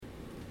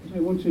I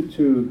wanted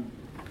to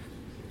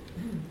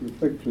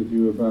reflect with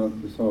you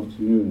about this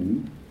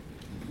afternoon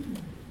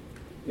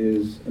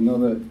is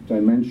another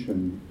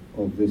dimension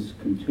of this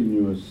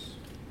continuous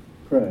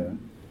prayer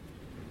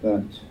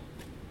that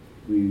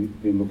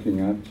we've been looking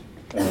at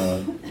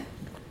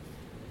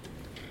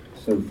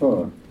so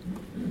far.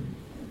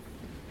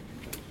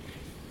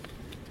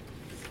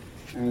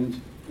 And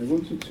I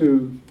wanted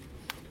to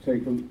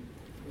take a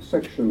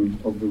section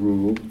of the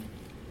rule,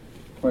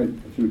 quite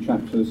a few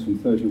chapters from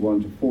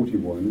 31 to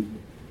 41,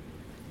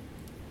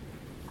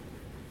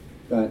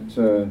 that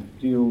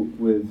deal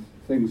with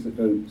things that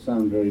don't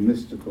sound very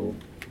mystical,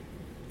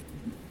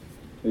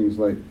 things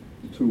like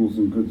the tools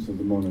and goods of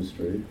the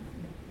monastery,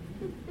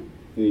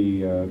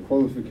 the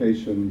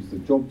qualifications, the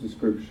job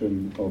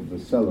description of the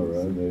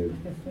cellarer,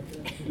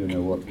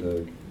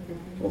 the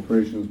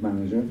operations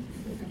manager,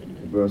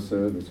 the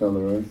bursar, the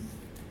cellarer,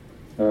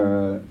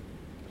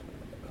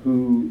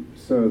 who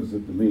serves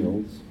at the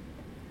meals,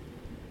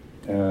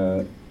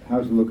 how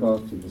to look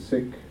after the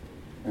sick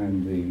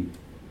and the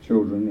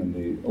children and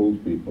the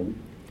old people,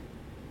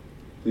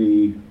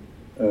 the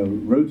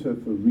rota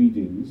for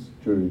readings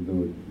during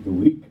the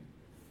week,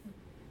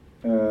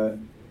 the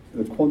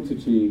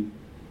quantity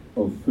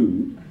of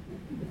food,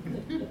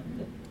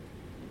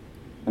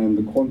 and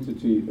the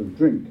quantity of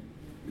drink,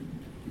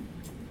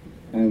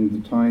 and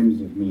the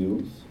times of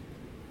meals.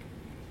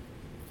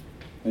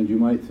 And you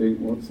might think,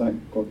 what's that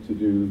got to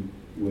do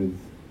with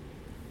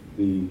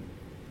the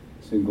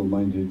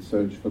single-minded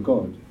search for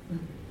God?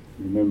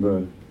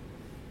 Remember,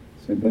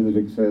 St.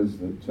 Benedict says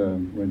that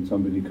when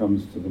somebody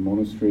comes to the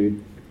monastery,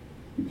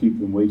 you keep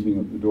them waiting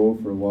at the door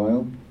for a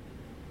while,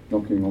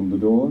 knocking on the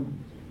door,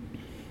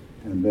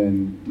 and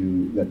then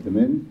you let them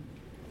in,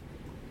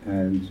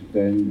 and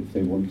then if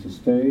they want to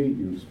stay,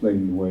 you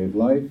explain the way of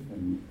life,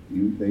 and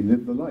they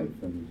live the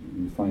life, and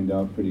you find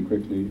out pretty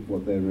quickly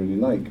what they're really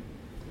like.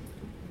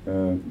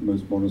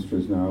 Most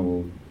monasteries now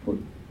will put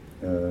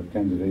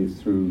candidates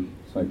through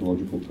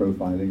psychological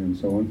profiling and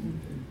so on,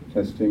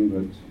 testing,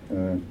 but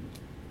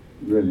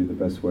really the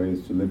best way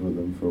is to live with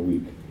them for a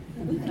week.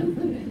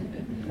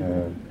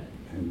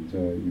 And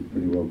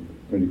you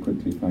pretty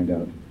quickly find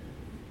out.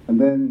 And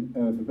then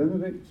for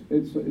Benedict,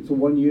 it's a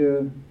 1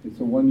 year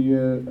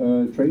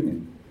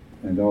training,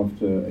 and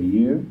after a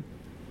year,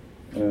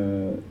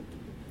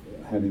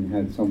 having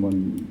had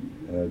someone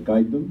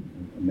guide them,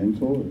 a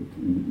mentor,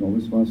 a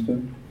novice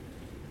master,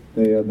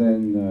 they are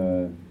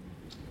then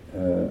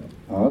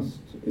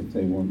asked if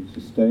they want to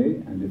stay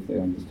and if they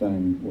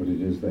understand what it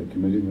is they're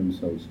committing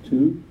themselves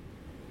to.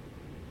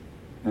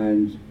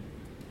 And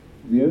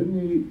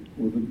the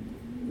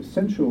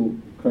essential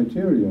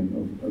criterion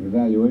of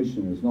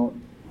evaluation is not,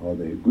 are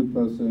they a good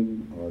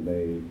person? Are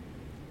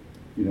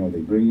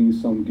they bringing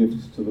some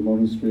gifts to the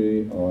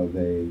monastery? Have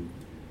they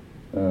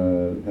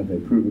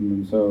proven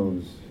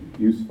themselves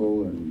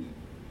useful and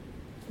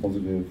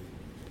positive,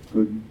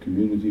 good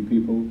community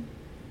people?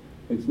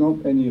 It's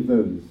not any of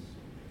those.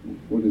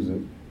 What is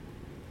it?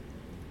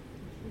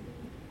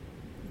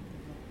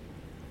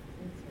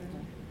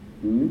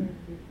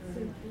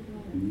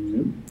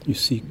 You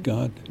seek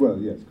God. Well,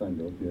 yes, kind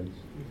of, yes.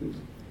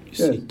 You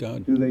seek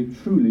God. Do they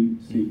truly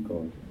seek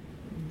God?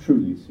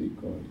 Truly seek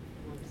God.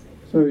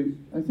 So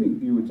I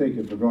think you would take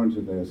it for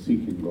granted they are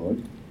seeking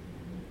God,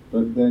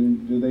 but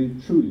then do they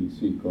truly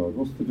seek God?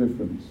 What's the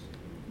difference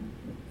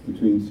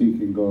between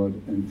seeking God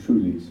and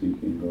truly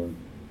seeking God?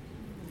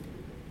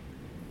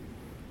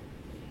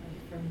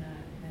 From the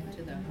head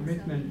to the heart.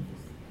 Commitment.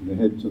 The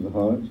head to the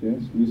heart,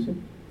 yes, Lisa?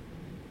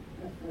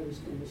 I was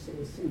going to say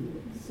a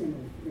similar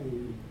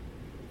thing,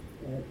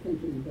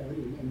 thinking about it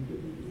and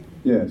doing it.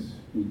 Yes,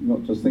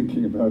 not just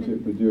thinking about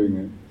it, but doing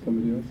it.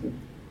 Somebody else? Yeah?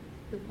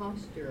 The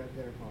posture of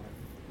their heart.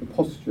 The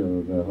posture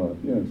of their heart,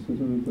 yes,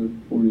 sort of the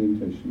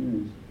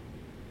orientation, yes.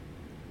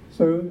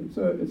 So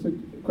it's a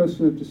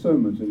question of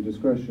discernment and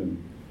discretion.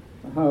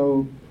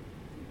 How,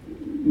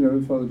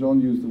 Father John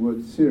used the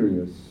word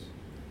serious.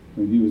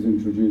 When he was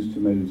introduced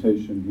to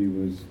meditation, he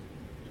was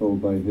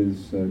told by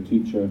his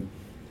teacher,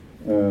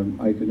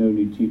 I can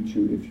only teach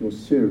you if you're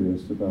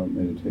serious about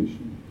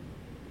meditation.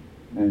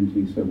 And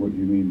he said, what do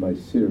you mean by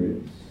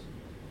serious?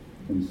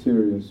 And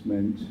serious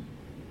meant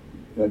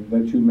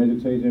that you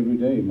meditate every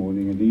day,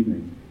 morning and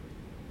evening.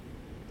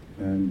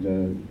 And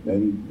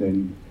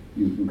then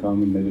you can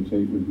come and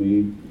meditate with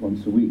me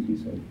once a week, he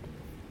said.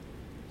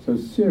 So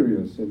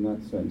serious in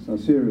that sense. Now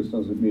serious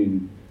doesn't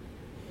mean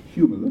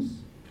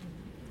humorless,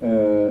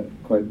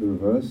 quite the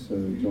reverse.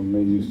 John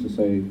Main used to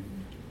say,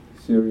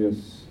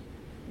 seriousness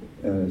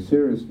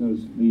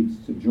leads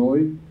to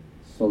joy,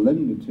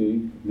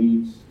 solemnity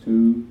leads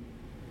to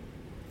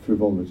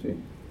frivolity.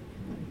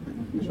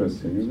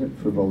 Interesting, isn't it?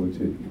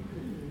 Frivolity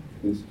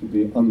is to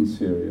be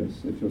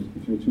unserious. If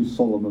you're too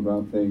solemn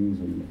about things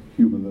and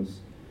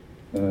humorless,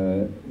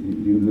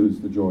 you lose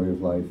the joy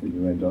of life and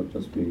you end up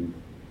just being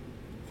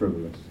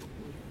frivolous.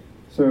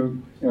 So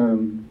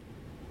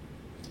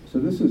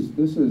this is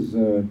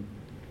the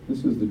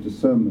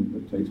discernment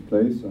that takes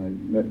place. I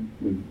met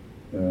with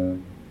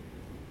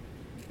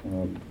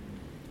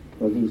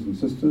brothers and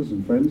sisters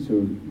and friends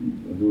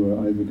who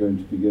are either going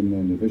to begin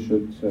their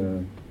novitiate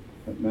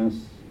at Mass,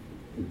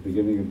 at the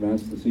beginning of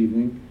Mass this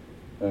evening,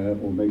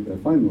 or make their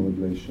final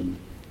oblation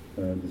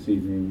this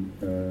evening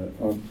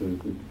after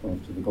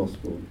the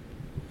Gospel.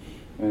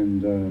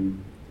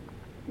 And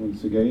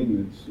once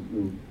again, it's a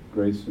real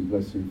grace and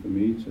blessing for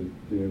me to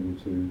be able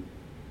to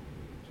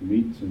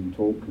meet and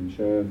talk and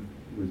share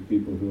with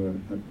people who are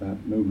at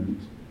that moment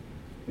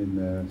in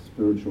their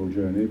spiritual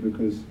journey,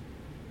 because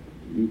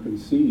you can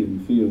see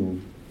and feel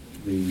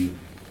the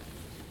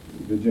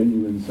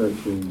genuine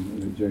searching,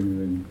 the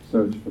genuine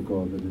search for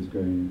God that is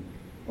going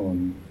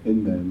on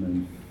in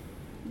them,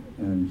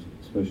 and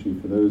especially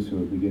for those who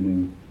are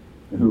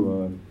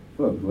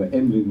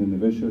ending the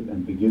novitiate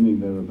and beginning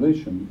their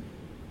oblation,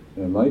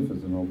 their life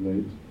as an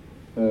oblate.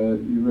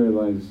 You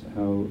realize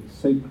how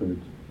sacred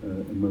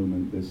a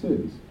moment this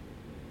is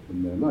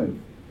in their life,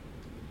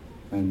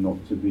 and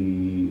not to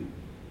be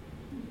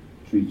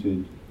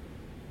treated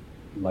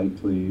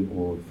lightly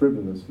or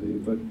frivolously,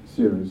 but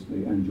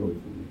seriously and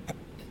joyfully.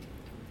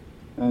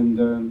 And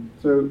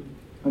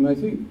and I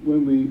think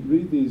when we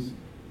read these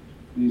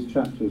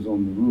chapters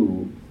on the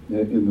rule,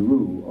 in the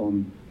rule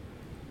on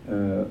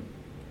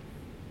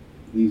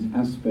these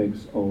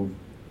aspects of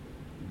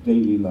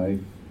daily life,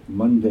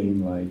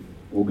 mundane life,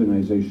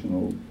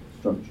 organizational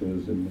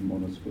structures in the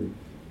monastery,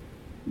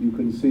 you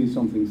can see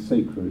something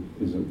sacred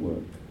is at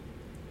work.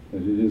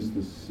 That it is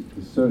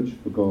the search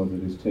for God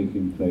that is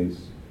taking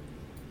place,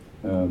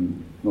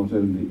 not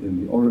only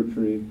in the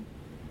oratory,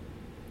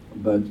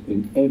 but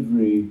in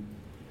every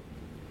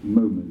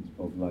moment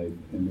of life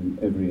and in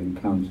every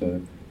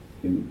encounter,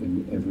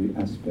 in every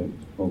aspect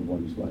of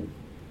one's life.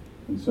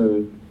 And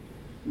so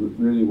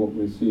really what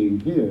we're seeing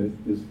here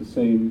is the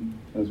same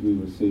as we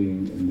were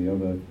seeing in the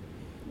other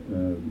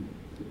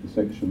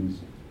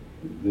sections,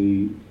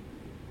 the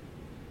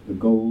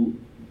goal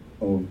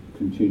of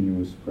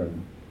continuous prayer,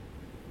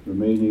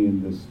 remaining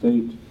in the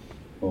state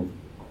of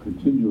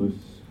continuous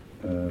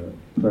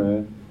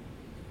prayer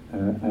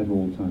at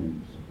all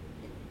times.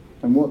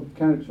 And what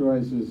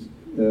characterizes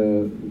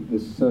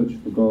this search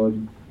for God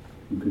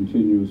and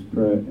continuous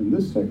prayer in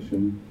this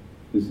section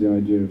is the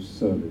idea of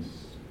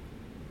service.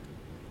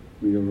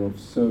 We are of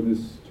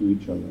service to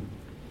each other.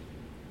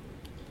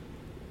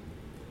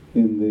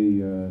 In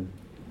the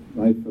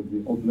life of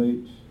the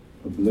oblate,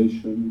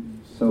 oblation,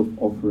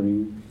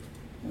 self-offering,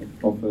 I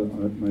offer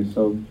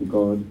myself to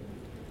God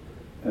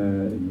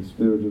in the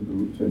spirit of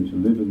and to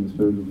live in the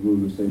spirit of the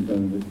rule of St.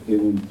 Benedict in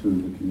and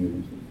through the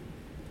community.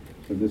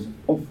 So this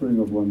offering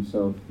of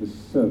oneself, this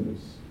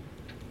service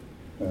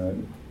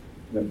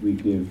that we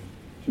give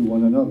to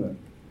one another.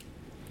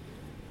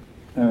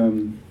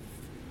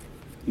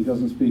 He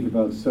doesn't speak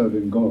about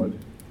serving God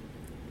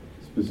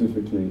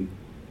specifically.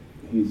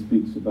 He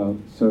speaks about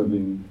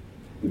serving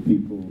the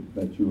people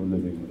that you are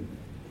living with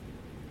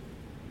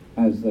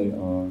as they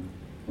are on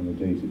a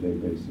day-to-day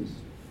basis.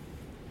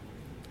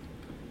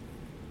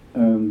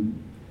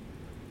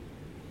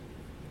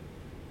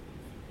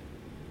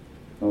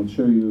 I'll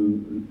show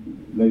you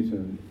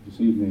later this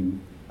evening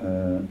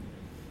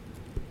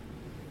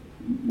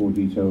more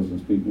details and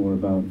speak more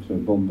about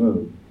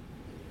Bonnevaux.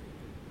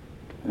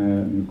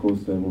 And of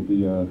course there will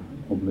be a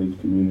oblate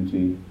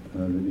community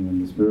living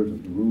in the spirit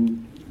of the rule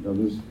and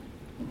others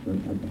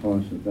at the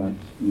heart of that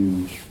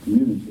new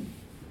community.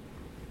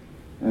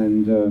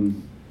 And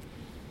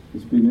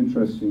it's been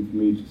interesting for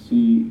me to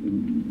see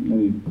in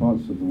many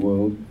parts of the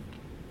world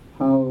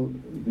how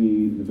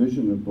the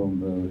vision of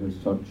Bonnevaux has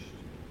touched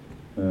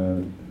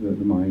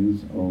the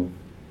minds of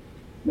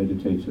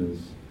meditators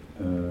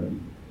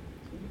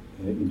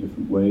in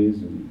different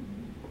ways and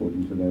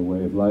according to their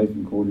way of life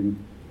and according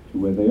to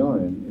where they are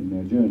in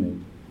their journey.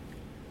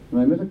 And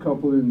I met a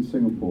couple in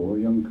Singapore, a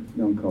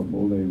young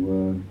couple. They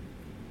were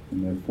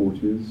in their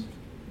 40s.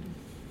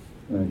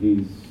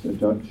 He's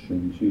Dutch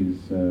and she's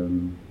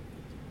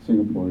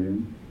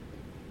Singaporean.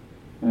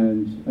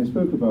 And I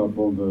spoke about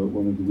Bonnevaux at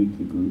one of the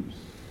weekly groups.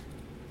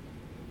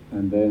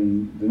 And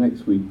then the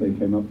next week they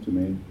came up to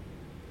me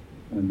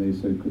and they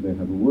said, could they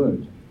have a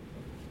word?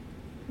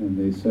 And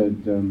they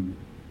said,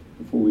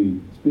 before we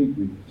speak,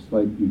 we'd just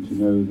like you to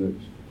know that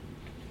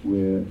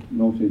we're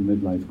not in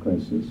midlife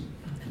crisis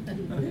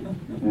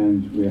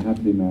and we're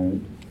happily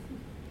married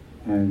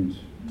and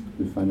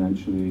we're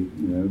financially,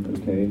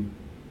 okay.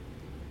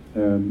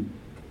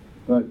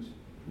 But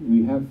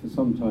we have for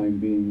some time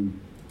been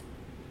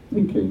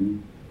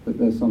thinking that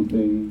there's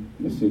something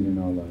missing in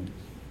our lives.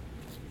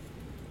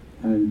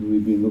 And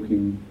we've been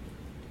looking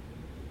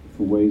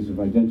for ways of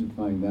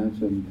identifying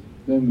that, and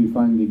then we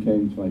finally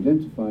came to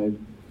identify it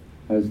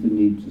as the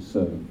need to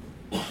serve.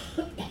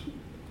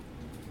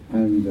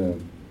 And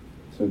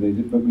so they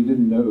did, but we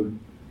didn't know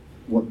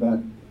what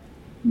that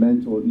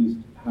meant, or at least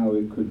how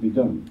it could be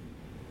done.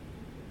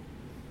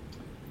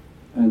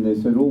 And they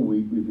said, all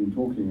week we've been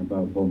talking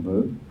about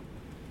Bonnevaux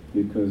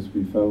because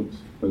we felt,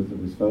 both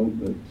of us felt,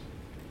 that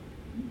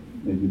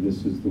maybe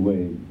this is the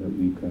way that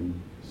we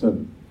can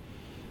serve.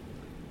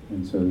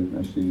 And so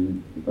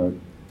actually about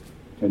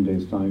 10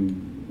 days'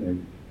 time, they're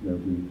they'll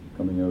be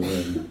coming over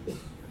and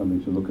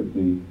coming to look at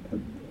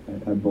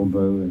at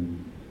Bonnevaux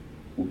and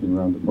walking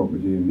around the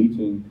property and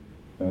meeting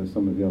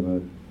some of the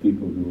other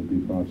people who will be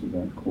part of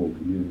that core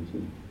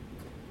community.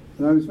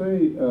 And I was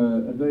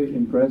very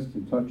impressed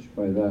and touched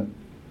by that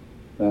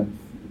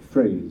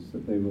phrase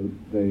that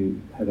they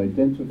had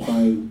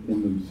identified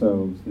in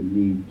themselves the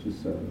need to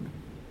serve.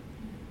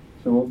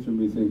 So often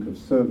we think of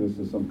service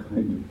as some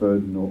kind of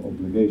burden or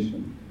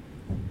obligation,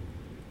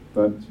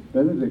 but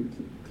Benedict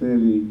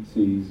clearly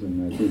sees,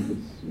 and I think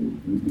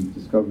we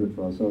discover it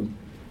for ourselves,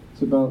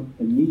 it's about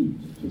a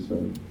need to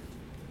serve.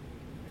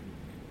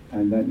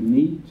 And that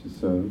need to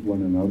serve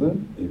one another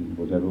in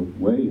whatever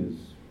way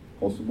is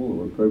possible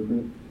or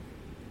appropriate,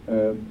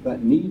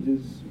 that need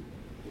is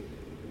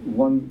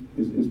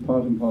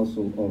part and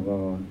parcel of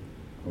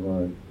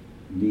our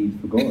need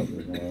for God,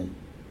 of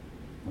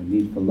our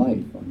need for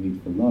life, our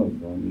need for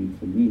love, our need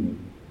for meaning.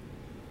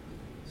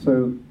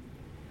 So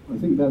I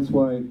think that's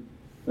why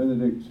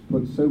Benedict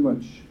put so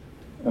much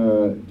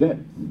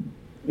depth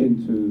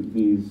into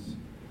these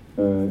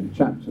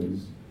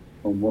chapters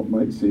on what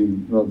might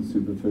seem rather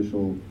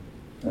superficial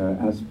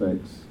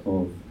aspects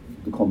of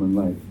the common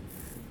life.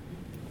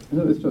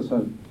 So let's just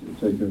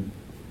take a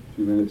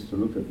few minutes to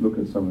look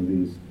at some of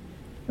these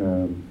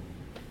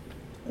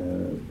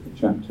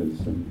chapters,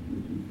 and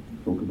we can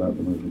talk about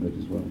them a little bit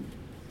as well.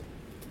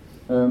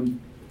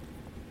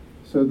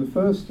 So the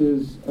first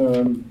is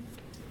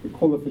the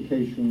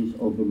qualifications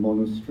of the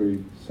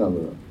monastery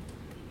cellarer.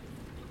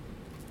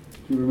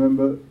 Do you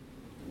remember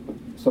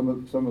some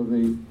of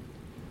the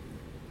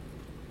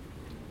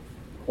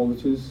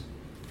qualities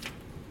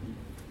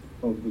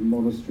of the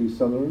monastery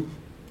cellarer?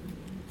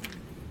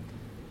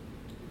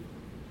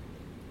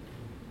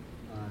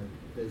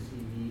 Does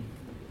he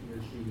or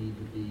she need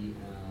to be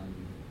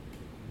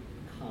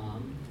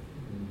calm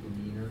in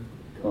demeanor?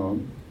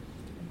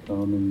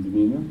 Calm in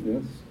demeanor,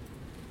 yes.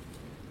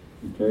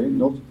 Okay,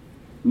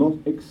 not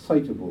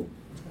excitable.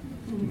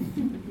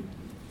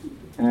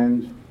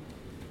 And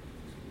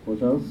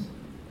what else?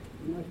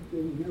 Not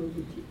being known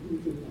to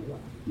eating a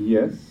lot.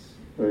 Yes,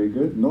 very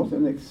good. Not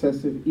an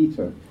excessive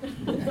eater.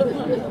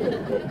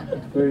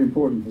 Very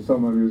important for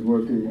someone who's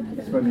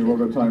spending a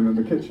lot of time in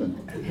the kitchen.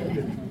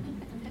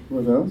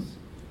 What else?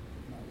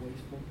 Not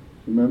wasteful.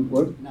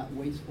 Remember what? Not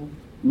wasteful.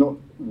 Not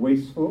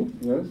wasteful,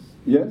 yes.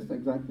 Yes,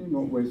 exactly,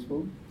 not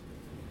wasteful.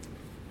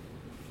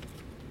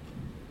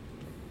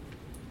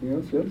 Anything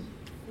else, yes?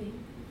 Think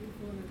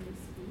before they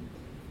speak.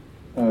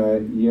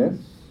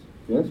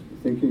 Yes,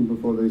 thinking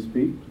before they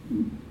speak.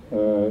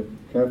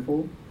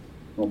 Careful,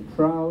 not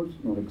proud,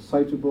 not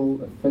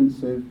excitable,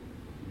 offensive,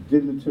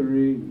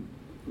 dilatory,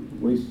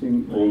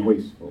 wasting, or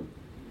wasteful.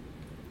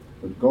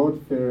 But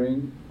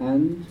God-fearing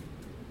and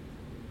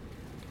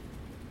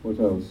what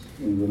else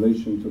in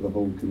relation to the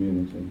whole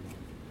community?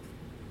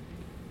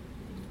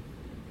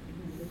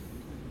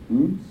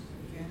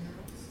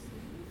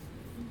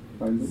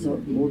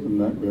 Not more than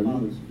that,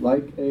 really. It's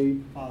like a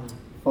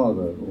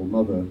father or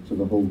mother to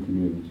the whole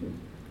community.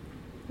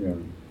 Yeah.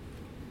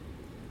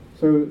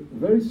 So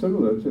very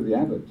similar to the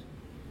abbot,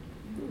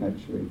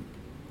 actually.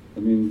 I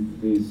mean,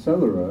 the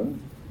cellarer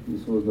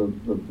is sort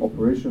of the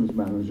operations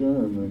manager,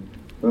 and the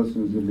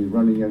person who's going to be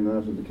running in and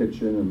out of the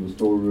kitchen and the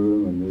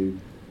storeroom and the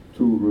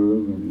tool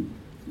room,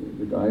 and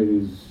the guy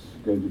who's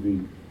going to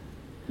be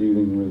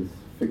dealing with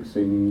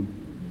fixing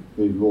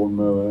the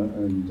lawnmower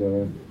and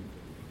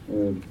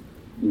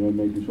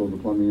making sure the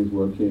plumbing is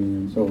working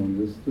and so on.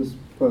 This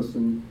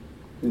person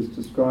is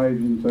described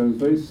in terms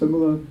very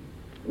similar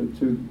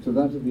to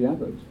that of the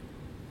abbot,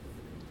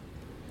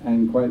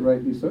 and quite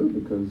rightly so,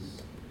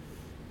 because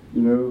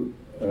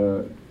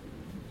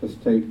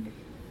just take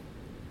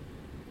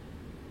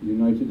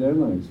United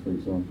Airlines, for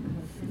example.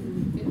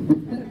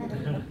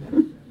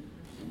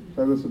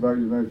 Tell us about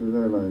United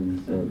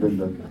Airlines,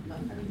 Linda. I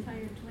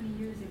retired 20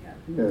 years ago.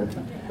 Yeah.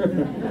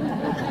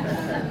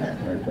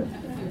 Okay.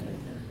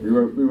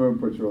 We won't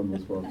put you on the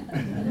spot.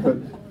 But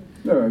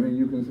no, I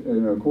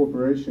mean, a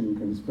corporation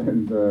can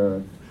spend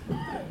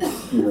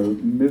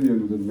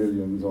millions and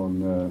millions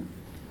on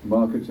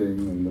marketing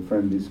and the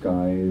friendly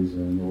skies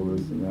and all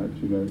this and that,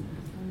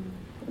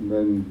 and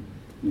then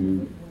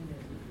you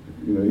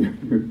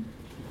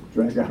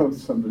drag out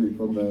somebody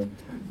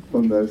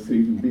from their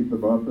seat and beat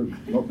them up and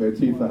knock their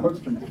teeth out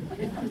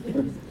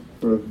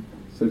for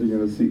sitting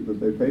in a seat that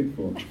they paid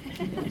for.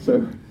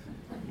 So,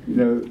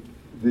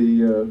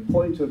 the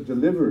point of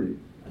delivery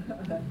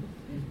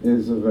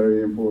is a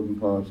very important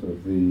part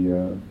of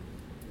the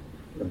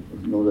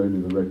not only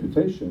the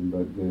reputation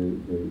but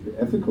the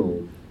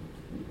ethical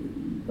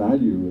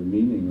value and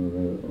meaning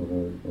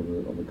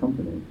of a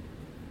company.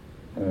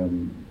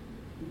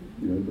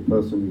 The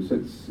person who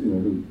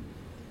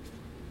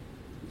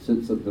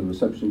sits at the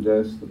reception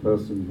desk, the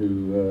person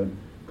who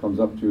comes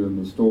up to you in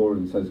the store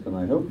and says, "Can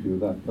I help you?"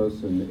 That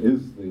person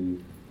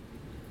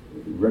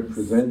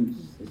represents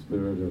the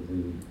spirit of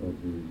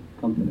the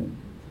company.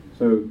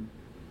 So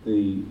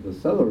the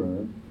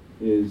cellarer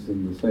is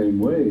in the same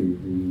way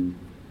the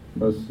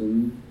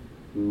person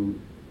who,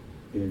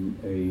 in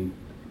a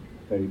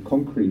very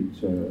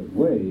concrete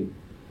way,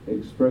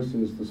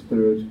 expresses the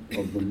spirit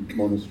of the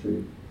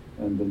monastery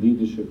and the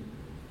leadership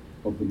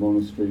of the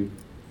monastery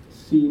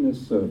seen as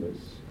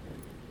service.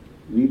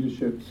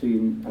 Leadership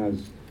seen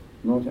as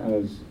not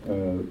as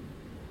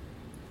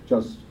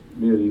just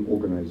merely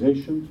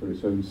organization for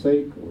its own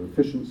sake or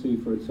efficiency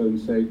for its own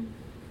sake,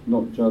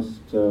 not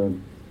just to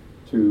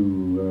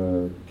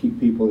keep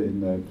people in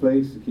their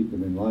place, to keep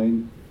them in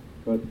line,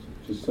 but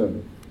to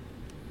serve.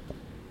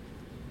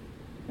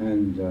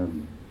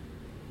 And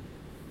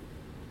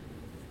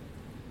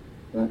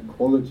that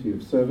quality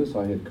of service,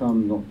 I've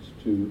come not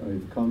to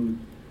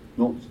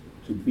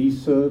be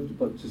served,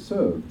 but to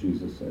serve,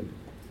 Jesus said.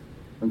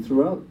 And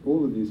throughout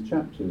all of these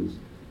chapters,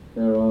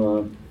 there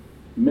are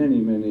many,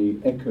 many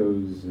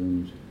echoes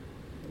and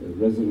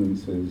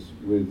resonances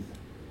with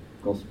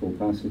gospel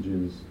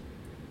passages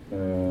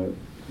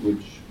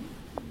which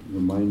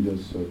remind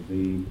us of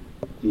the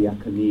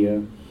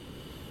diaconia,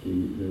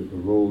 the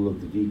role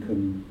of the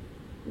deacon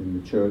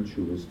in the church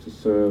who was to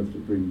serve, to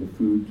bring the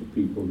food to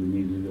people who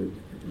needed it.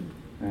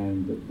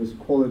 And this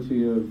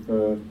quality of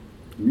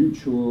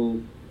mutual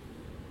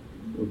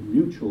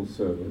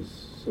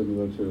service,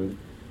 similar to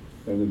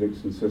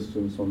Benedict's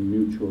insistence on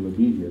mutual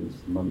obedience.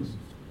 The monks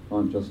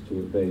aren't just to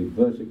obey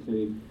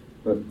vertically,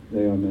 but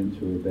they are meant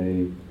to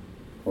obey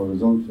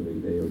horizontally.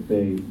 They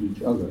obey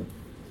each other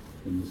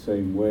in the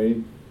same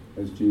way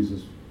as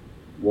Jesus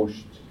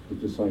washed the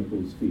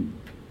disciples' feet.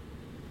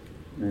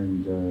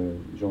 And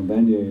Jean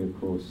Vanier, of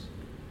course,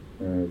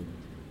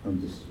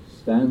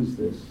 understands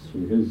this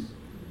through his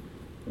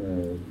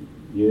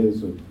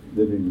years of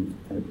living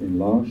in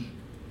L'Arche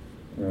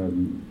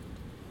and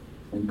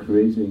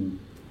creating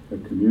a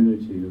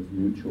community of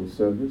mutual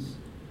service,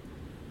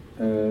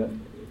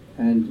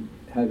 and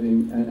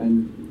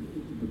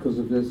because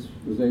of this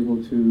was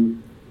able to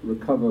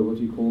recover what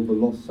he called the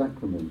lost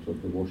sacrament of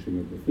the washing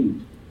of the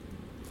feet,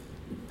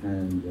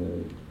 and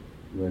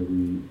where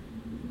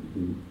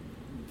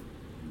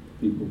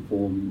people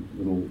form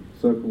little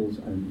circles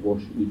and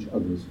wash each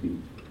other's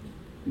feet.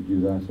 We do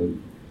that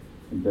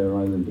in Bear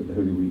Island at the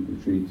Holy Week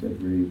retreat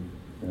every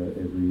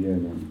year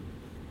now.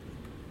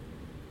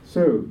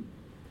 So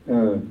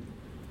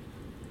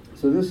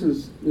this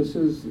is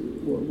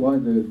why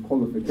the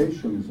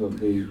qualifications of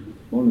the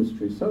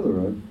monastery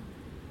cellarer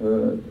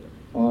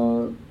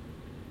are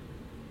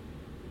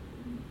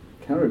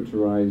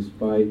characterized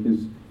by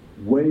his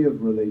way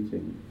of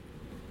relating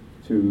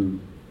to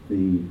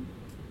the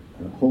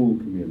whole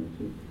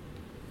community.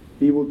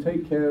 He will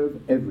take care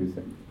of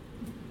everything.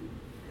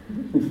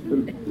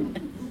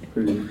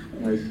 Pretty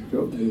nice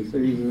job. So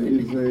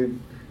he's a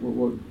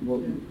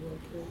what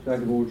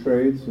jack of all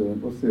trades.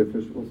 What's the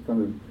official? What's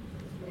kind of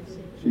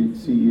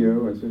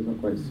CEO? I say it's not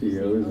quite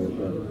CEO, is it?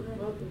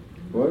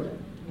 What?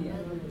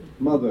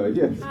 Mother,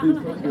 yes.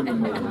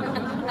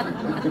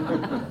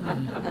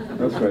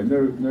 That's right.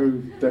 No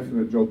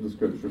definite job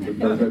description, but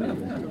does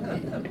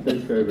everything.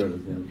 Takes care of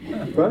everything.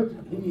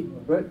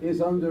 But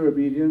is under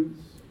obedience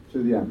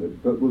to the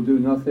abbot, but will do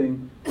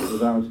nothing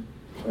without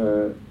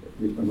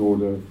an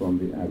order from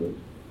the abbot,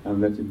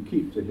 and let him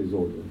keep to his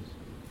orders.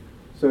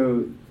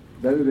 So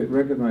Benedict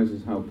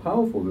recognizes how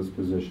powerful this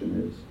position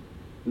is.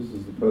 This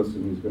is the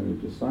person who's going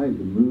to decide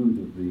the mood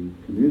of the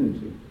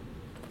community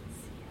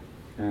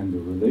and the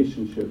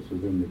relationships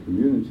within the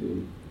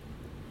community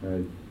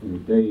on a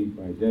day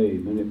by day,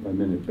 minute by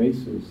minute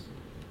basis.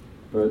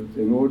 But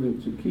in order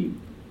to keep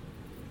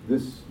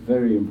this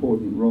very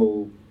important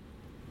role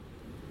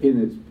in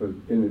its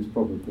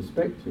proper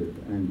perspective,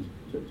 and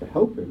to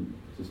help him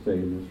to stay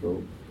in this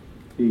role,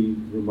 he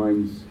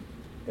reminds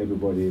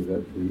everybody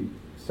that the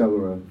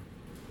cellarer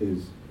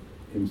is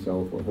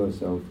himself or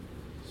herself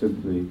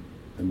simply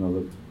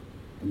another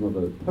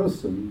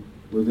person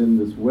within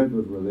this web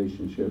of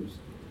relationships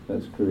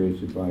that's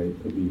created by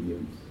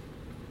obedience.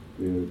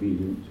 We are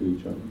obedient to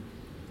each other.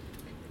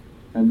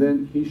 And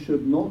then he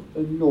should not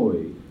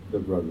annoy the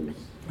brothers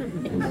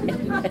and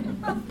sisters.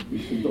 He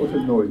should not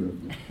annoy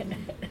them.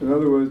 In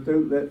other words,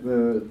 don't let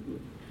the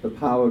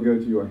power go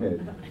to your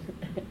head.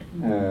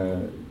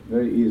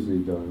 Very easily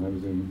done. I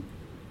was in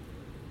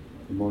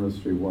a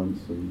monastery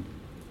once, and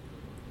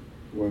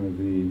one of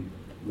the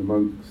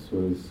monks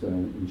was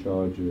in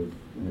charge of,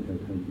 had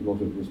a lot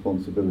of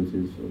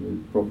responsibilities for the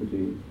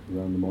property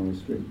around the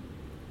monastery.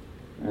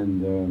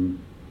 And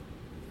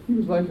he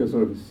was like a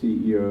sort of a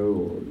CEO,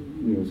 or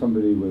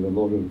somebody with a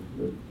lot of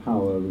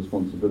power,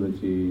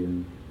 responsibility,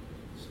 and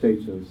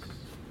status.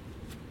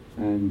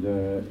 And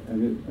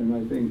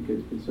I think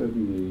it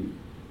certainly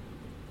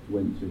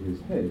went to his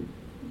head.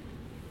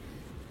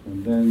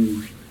 And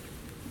then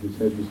his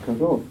head was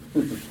cut off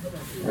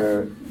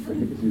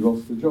because he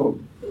lost the job,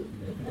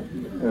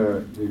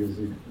 because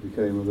he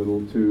became a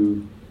little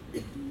too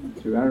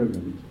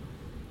arrogant,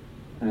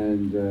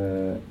 and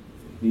it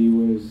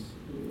was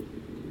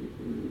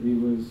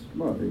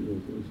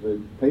very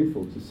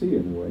painful to see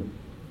in a way,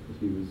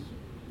 because he was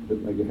a bit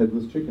like a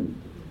headless chicken.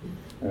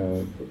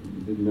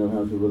 He didn't know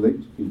how to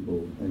relate to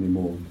people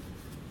anymore,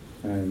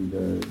 and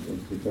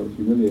he felt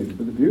humiliated.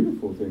 But the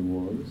beautiful thing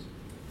was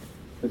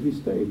that he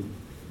stayed.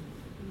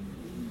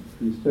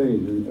 he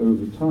stayed, and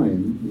over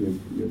time,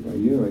 year by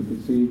year, I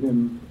could see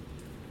him.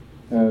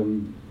 I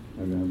mean,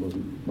 I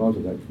wasn't part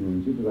of that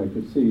community, but I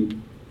could see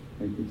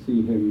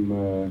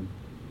him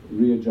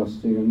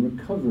readjusting and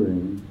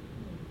recovering,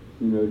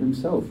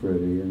 himself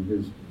really, in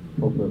his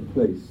proper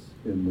place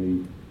in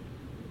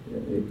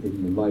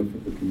the life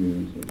of the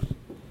community.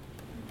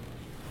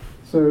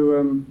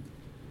 So,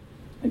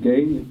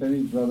 again, if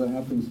any brother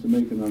happens to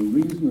make an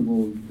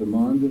unreasonable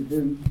demand of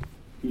him,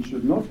 he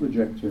should not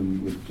reject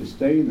him with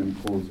disdain and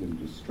cause him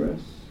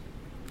distress,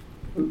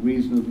 but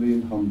reasonably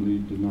and humbly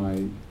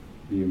deny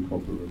the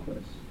improper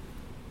request.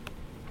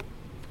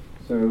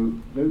 So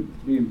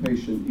don't be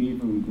impatient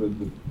even with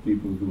the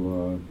people who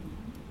are,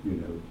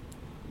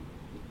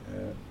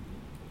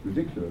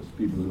 ridiculous,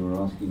 people who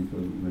are asking for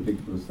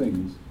ridiculous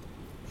things.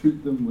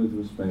 Treat them with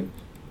respect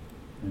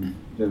and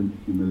don't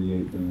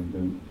humiliate them and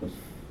don't just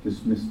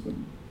dismiss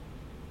them.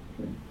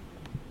 Okay?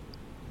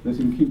 Let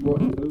him keep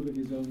watch over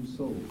his own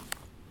soul,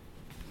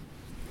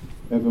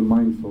 ever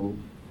mindful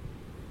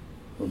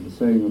of the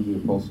saying of the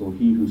Apostle,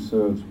 he who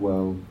serves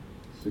well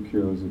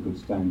secures a good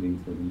standing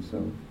for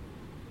himself.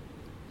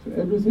 So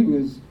everything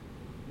is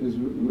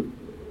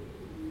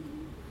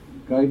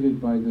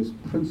guided by this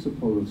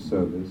principle of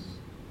service,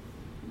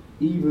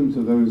 even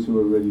to those who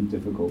are really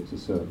difficult to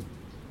serve,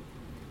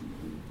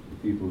 the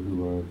people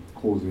who are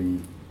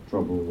causing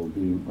trouble or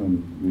being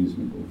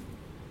unreasonable.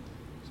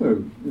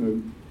 So,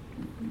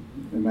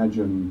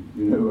 imagine,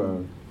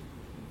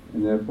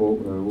 an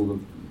airport where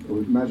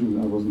imagine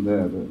I wasn't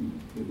there, but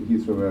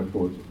Heathrow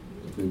Airport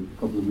a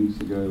couple of weeks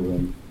ago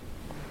when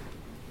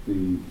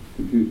the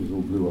computers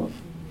all blew up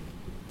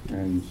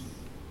and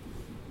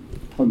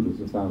hundreds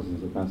of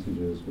thousands of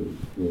passengers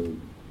were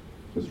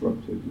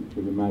disrupted. You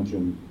could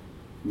imagine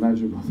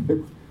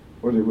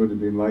what it would have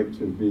been like to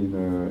have been,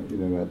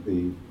 at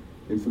the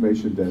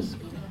information desk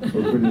of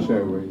British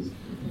Airways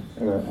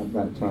at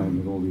that time,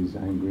 with all these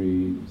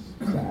angry,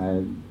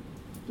 sad,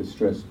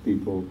 distressed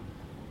people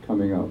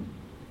coming up,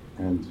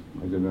 and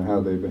I don't know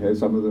how they behaved.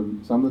 Some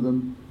of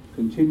them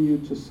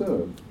continued to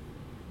serve.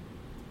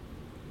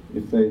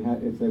 If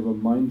they were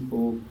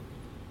mindful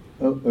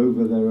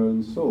over their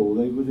own soul,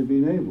 they would have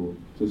been able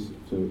to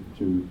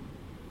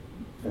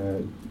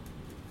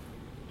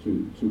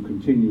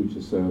continue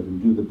to serve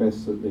and do the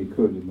best that they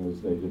could in those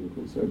very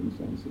difficult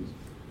circumstances.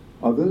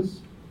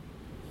 Others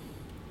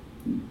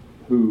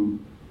who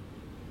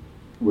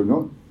were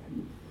not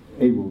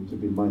able to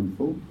be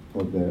mindful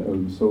of their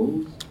own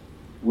souls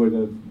would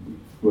have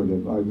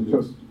either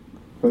just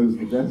closed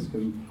the desk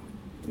and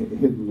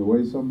hidden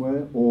away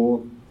somewhere,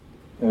 or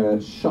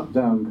shut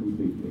down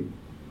completely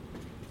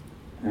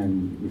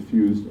and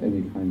refused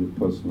any kind of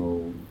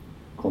personal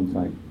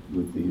contact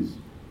with these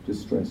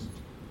distressed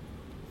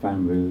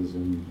families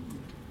and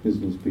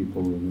business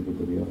people and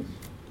everybody else.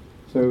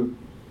 So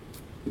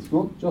it's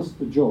not just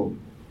the job,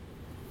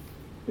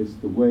 it's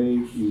the way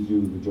you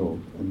do the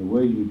job. And the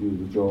way you do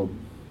the job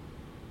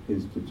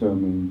is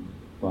determined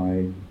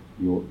by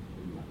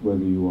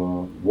whether you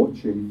are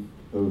watching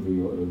over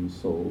your own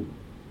soul,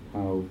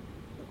 how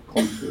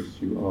conscious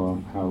you are,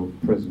 how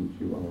present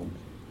you are.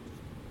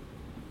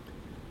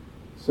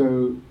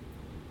 So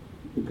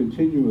the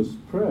continuous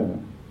prayer,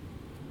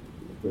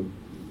 the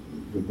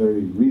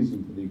very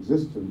reason for the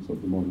existence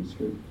of the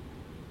monastery,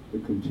 the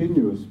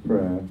continuous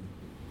prayer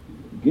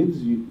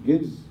gives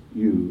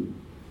you,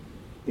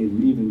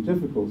 in even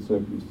difficult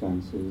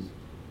circumstances,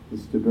 the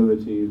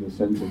stability, the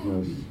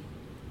centeredness,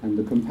 and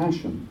the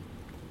compassion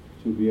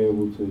to be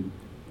able to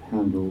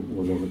handle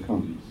whatever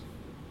comes.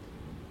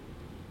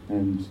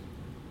 And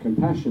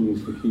compassion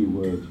is the key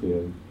word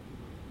here.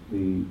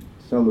 The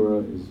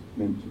cellar is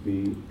meant to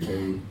be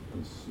a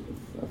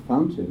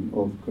fountain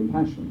of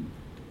compassion.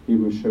 He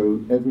must show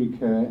every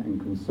care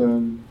and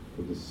concern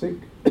for the sick,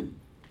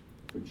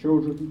 for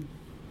children,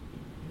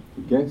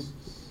 for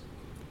guests,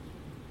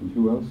 and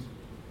who else?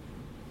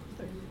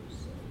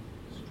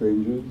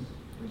 Strangers.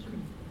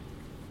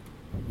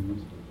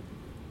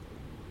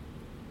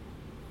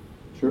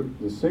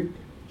 The sick,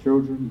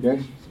 children,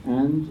 guests,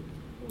 and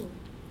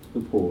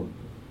the poor.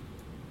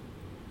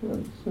 Yeah,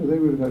 so they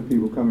would have had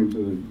people coming to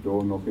the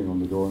door, knocking on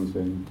the door and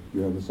saying, "Do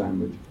you have a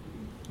sandwich?"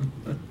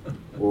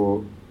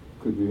 Or,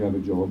 "Could we have a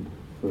job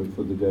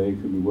for the day?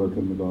 Could we work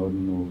in the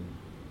garden?"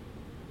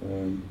 Or,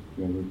 "Do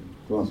you have a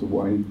glass of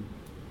wine?"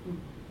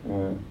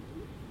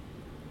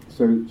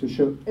 So to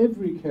show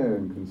every care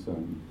and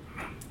concern.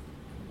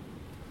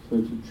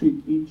 So to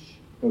treat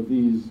each of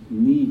these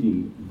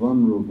needy,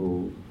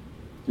 vulnerable,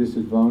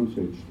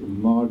 disadvantaged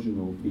and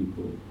marginal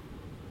people,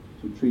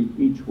 to treat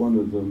each one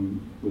of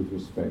them with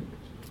respect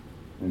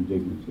and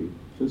dignity,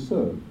 to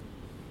serve,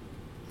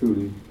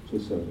 truly to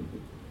serve.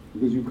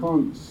 Because you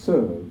can't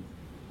serve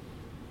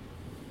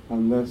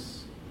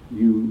unless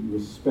you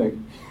respect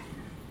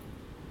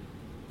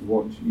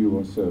what you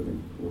are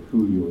serving or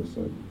who you are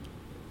serving.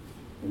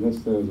 Unless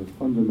there's a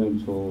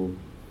fundamental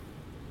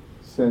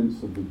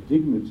sense of the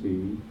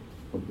dignity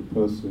of the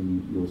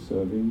person you're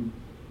serving,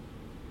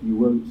 you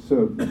won't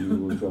serve them, you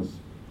will just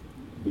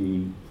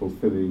be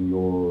fulfilling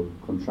your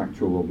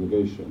contractual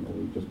obligation, or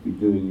you'll just be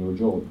doing your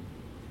job.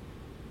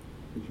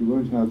 But you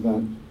won't have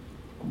that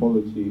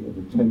quality of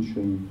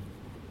attention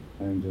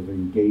and of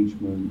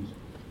engagement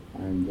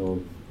and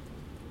of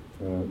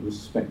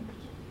respect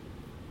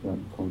that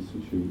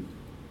constitute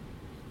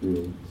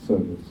real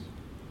service.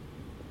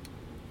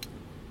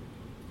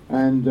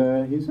 And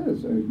he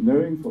says,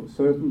 knowing for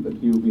certain that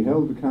he will be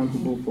held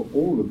accountable for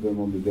all of them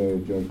on the day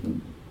of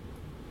judgment.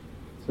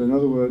 So in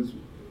other words,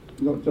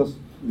 not just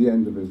the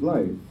end of his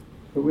life,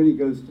 but when he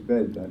goes to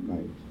bed that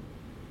night,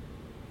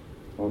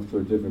 after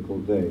a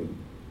difficult day,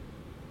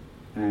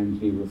 and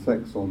he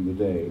reflects on the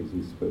day, as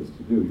he's supposed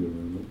to do, you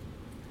remember,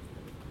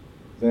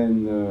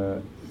 then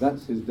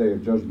that's his day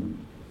of judgment.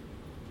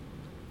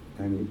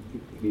 And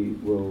he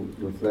will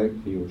reflect,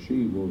 he or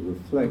she will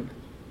reflect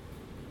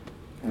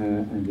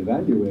and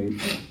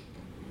evaluate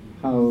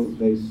how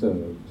they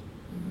served,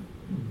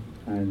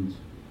 and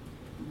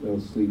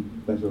they'll sleep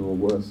better or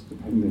worse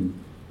depending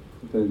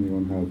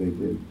on how they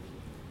did.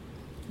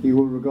 He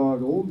will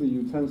regard all the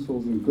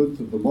utensils and goods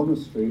of the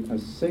monastery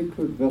as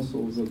sacred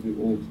vessels of the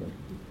altar.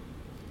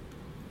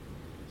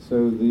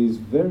 So these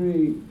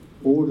very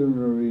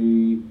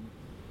ordinary,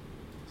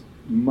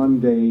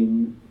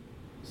 mundane,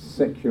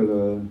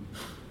 secular,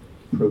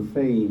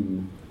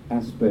 profane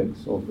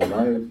aspects of the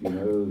life, you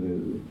know,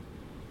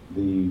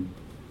 the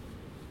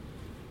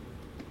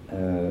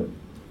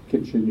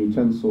kitchen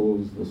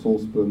utensils, the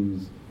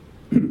saucepans,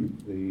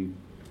 the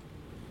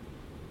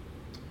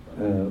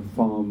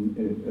farm,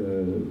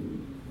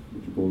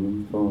 what do you call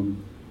them,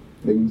 farm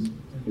things,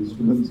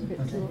 instruments,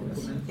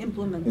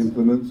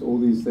 implements, all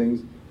these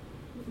things.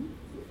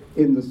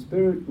 In the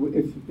spirit,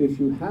 if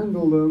you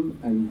handle them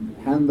and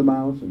hand them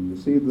out and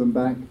receive them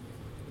back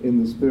in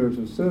the spirit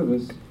of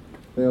service,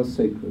 they are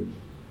sacred.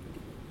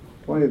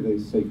 Why are they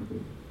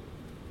sacred?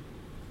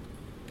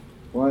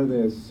 Why are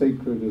they as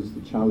sacred as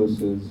the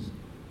chalices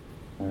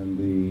and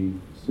the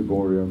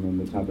ciborium and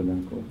the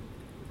tabernacle?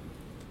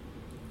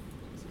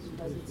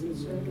 Because it's in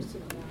service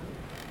of God.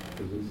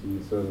 Because it's in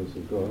the service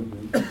of God.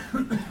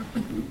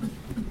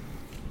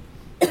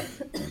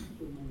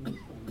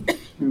 Yes.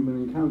 Human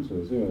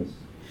encounters, yes.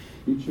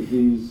 Each of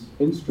these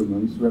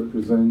instruments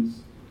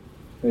represents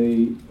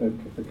a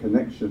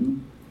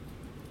connection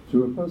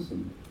to a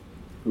person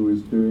who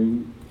is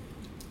doing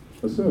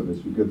a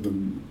service. You give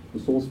them a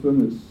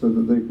saucepan, it's so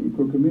that they can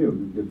cook a meal.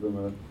 You give them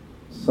a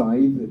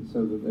scythe, it's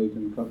so that they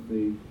can cut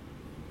the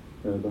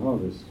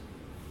harvest.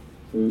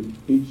 So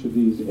each of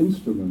these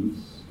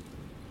instruments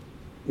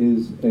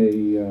is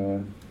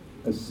a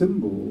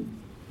symbol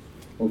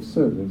of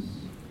service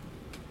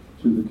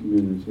to the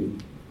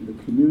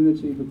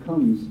community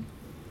becomes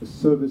a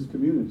service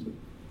community.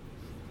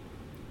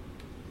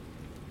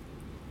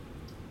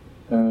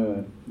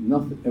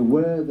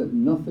 Aware that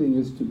nothing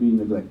is to be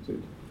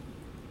neglected.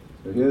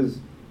 So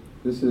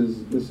this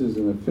is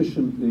an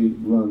efficiently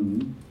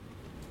run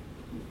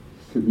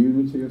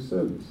community of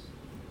service,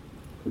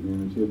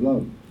 community of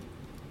love.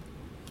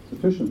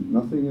 Sufficient,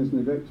 nothing is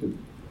neglected.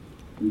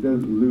 You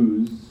don't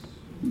lose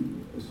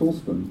a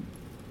saucepan,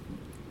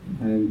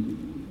 and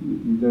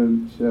you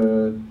don't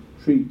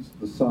treat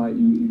the scythe,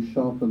 you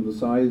sharpen the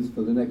scythes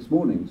for the next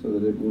morning so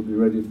that it will be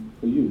ready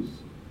for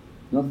use.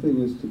 Nothing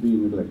is to be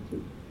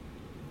neglected.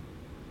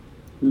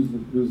 Who's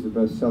the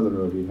best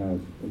cellarer we have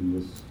in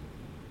this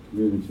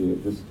community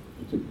at this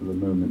particular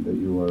moment that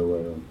you are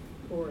aware of?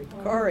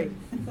 Corey.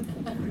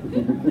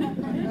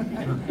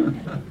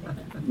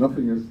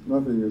 Nothing is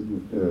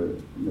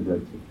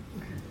neglected.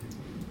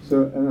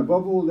 So, and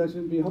above all, let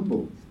him be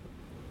humble.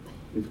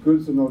 If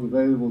goods are not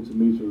available to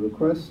meet a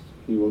request,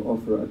 he will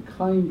offer a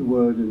kind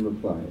word in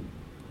reply.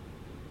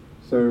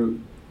 So,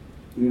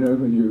 you know,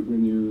 when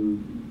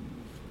you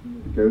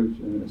go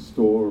to a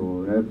store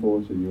or an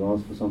airport and you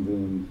ask for something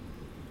and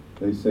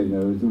they say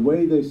no, the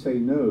way they say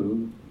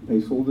no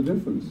makes all the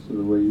difference to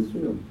the way you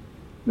feel.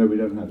 No, we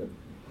don't have it.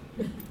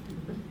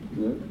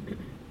 No?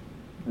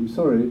 I'm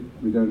sorry,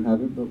 we don't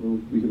have it, but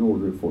we can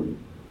order it for you.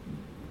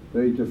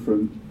 Very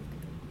different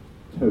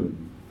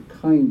tone. A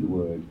kind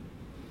word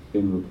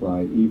in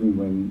reply, even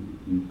when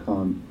you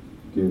can't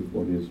give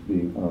what is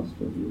being asked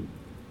of you.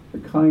 A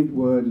kind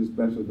word is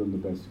better than the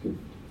best gift.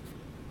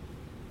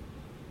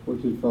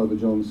 What did Father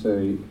John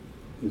say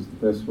is the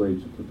best way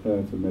to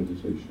prepare for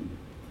meditation?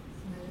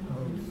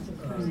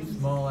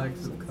 Small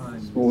acts of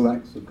kindness. Small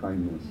acts of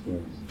kindness,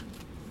 yes.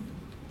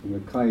 And a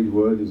kind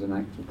word is an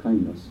act of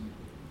kindness.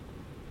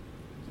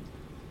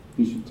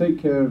 He should take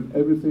care of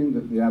everything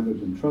that the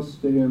abbot entrusts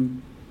to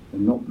him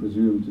and not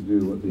presume to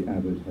do what the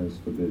abbot has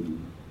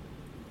forbidden.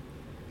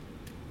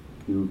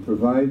 He will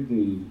provide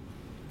the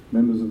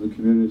members of the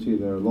community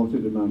their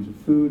allotted amount of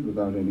food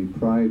without any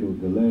pride or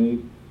delay,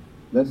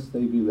 lest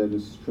they be led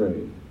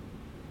astray.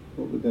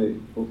 What would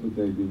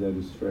they be led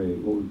astray?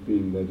 What would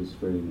being led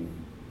astray mean?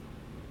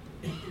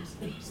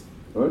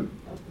 What?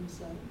 Help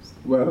themselves.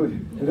 Well,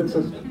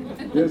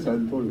 yes, I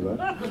hadn't thought of that.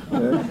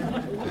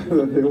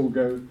 Yeah. They all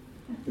go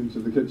into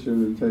the kitchen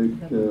and take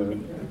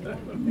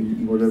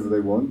whatever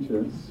they want,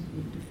 yes.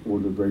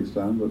 Order breaks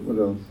down, but what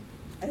else?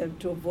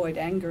 to avoid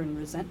anger and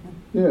resentment.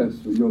 Yes,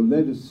 you're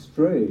led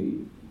astray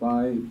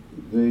by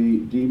the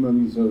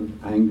demons of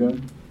anger,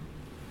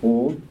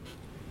 or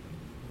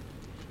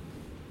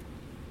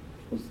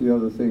what's the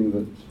other thing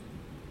that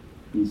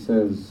he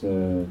says?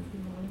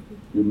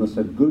 You must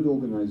have good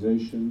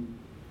organization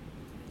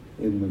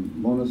in the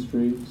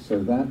monastery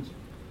so that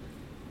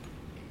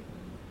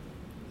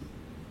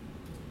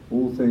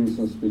all things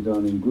must be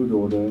done in good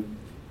order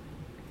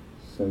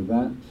so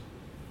that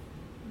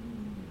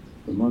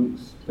the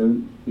monks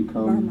don't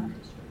become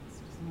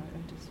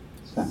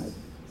sad.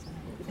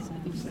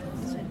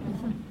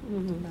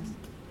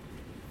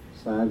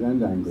 Sad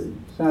and angry.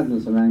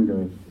 Sadness and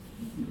anger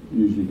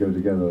usually go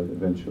together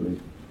eventually.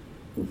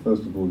 Well,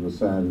 first of all you're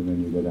sad and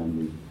then you get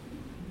angry.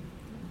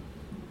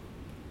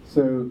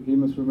 So he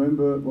must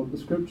remember what the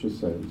scripture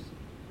says,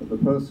 that the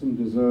person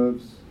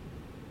deserves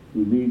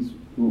who leads,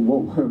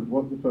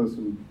 what the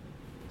person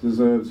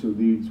deserves who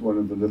leads one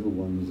of the little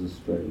ones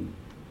astray.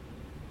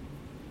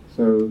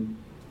 So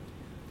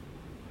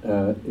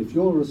if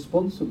you're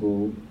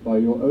responsible by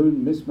your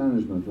own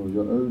mismanagement or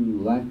your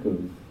own lack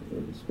of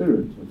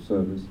spirit of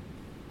service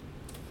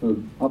for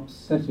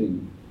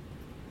upsetting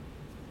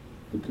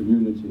the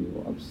community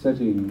or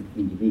upsetting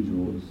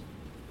individuals,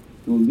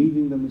 you're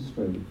leading them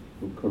astray,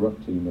 or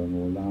corrupting them,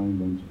 or allowing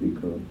them to be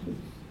corrupted.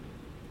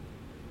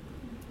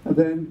 And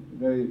then,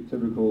 very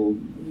typical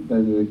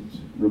Benedict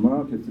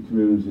remark, if the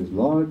community is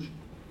large,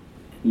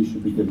 he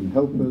should be given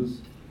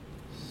helpers,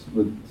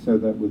 so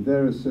that with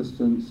their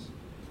assistance,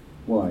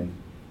 why?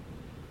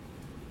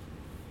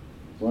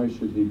 Why is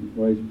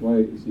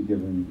he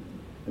given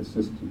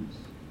assistance?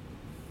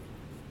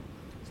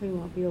 So he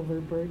won't be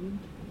overburdened?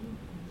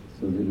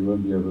 So that he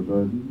won't be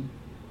overburdened,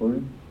 Corey? I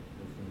was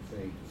going to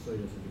say, so he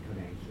doesn't become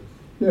anxious.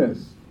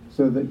 Yes,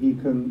 so that he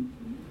can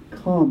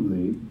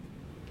calmly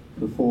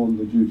perform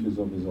the duties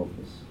of his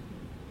office.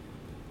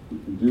 He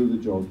can do the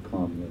job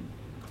calmly.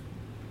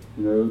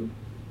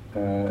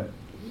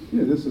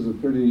 This is a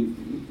pretty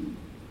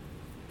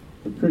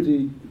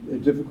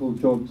difficult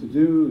job to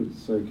do.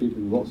 It's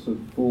keeping lots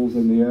of balls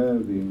in the air,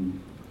 being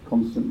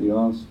constantly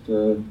asked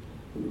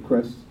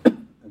requests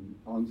and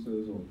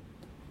answers, or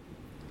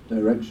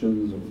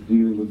directions, or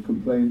dealing with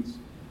complaints.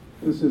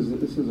 This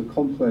is a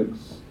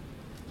complex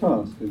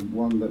task, and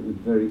one that would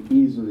very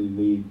easily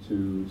lead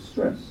to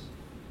stress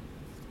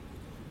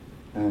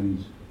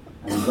and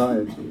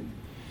anxiety,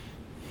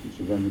 which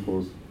then, of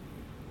course,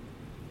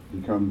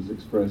 becomes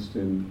expressed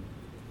in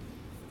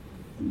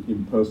an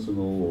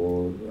impersonal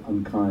or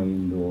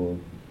unkind or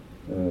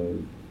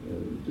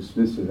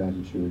dismissive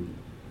attitude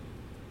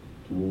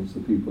towards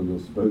the people you're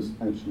supposed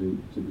actually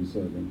to be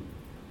serving.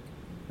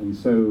 And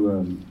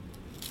so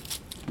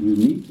you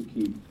need to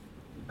keep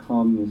the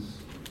calmness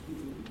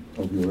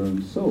of your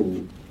own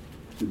soul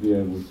to be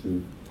able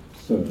to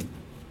serve.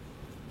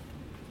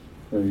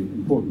 Very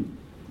important.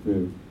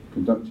 We're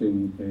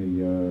conducting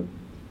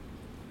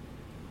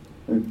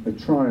a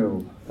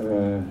trial,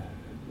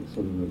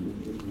 sort of a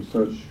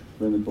research,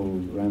 clinical,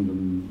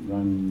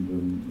 randomized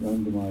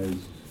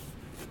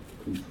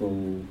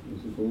control,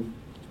 what's it called?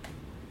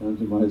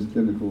 Randomized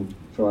clinical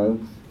trial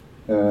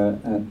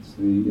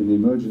in the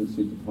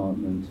emergency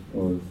department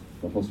of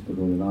the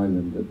hospital in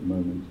Ireland at the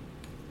moment.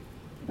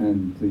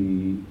 And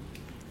the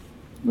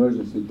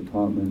emergency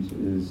department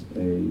is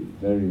a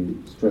very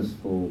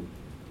stressful,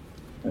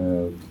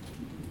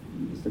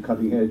 it's the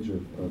cutting edge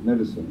of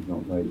medicine,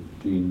 not like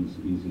Jean's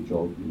easy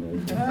job,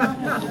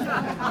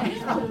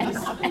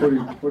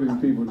 putting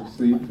people to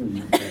sleep,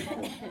 and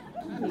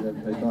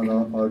they can't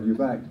argue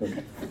back. But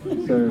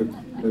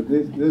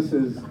this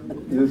is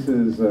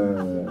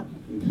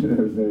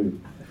very,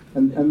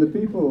 and the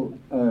people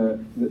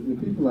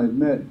I've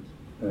met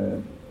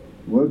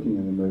working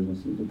in the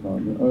emergency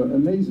department are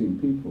amazing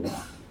people.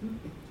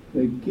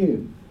 They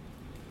give.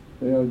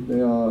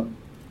 They are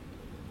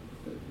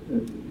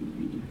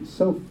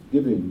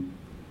self-giving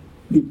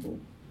people,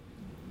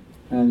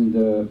 and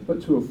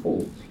but to a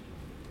fault.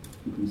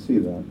 You can see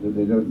that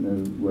they don't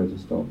know where to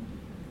stop,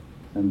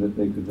 and that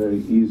they could very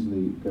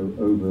easily go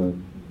over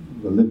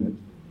the limit,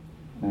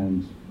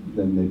 and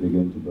then they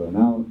begin to burn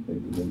out, they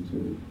begin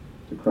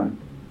to crack.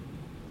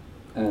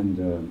 And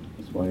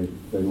that's why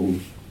they all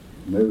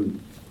know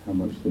how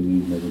much they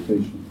need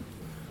meditation.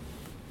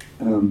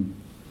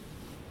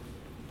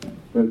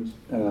 But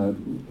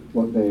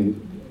what they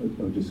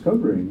are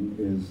discovering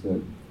is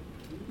that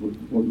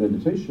what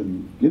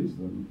meditation gives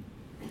them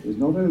is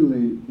not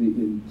only the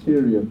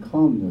interior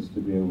calmness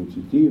to be able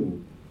to deal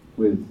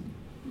with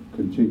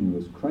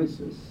continuous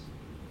crisis,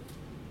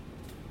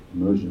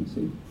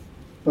 emergency,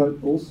 but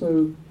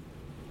also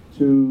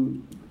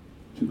to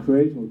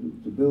create or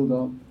to build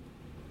up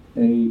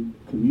a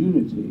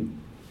community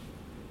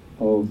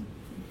of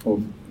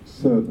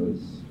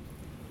servers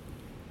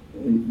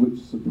which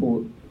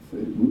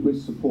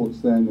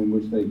supports them and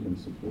which they can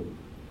support.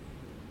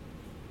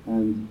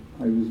 And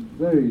I was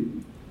very,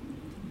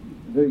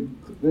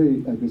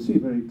 I could see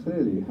very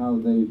clearly how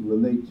they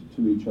relate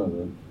to each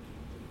other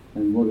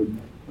and what a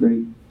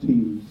great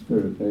team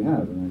spirit they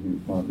have. And I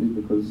think partly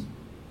because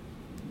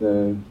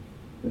the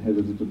head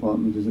of the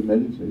department is a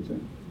meditator,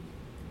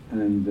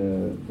 and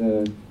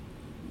their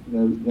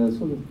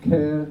sort of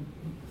care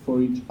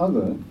for each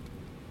other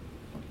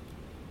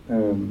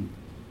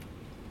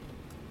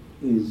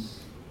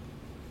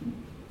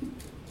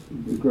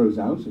it grows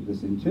out of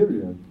this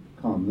interior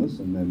calmness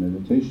and their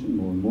meditation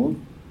more and more,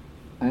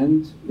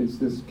 and it's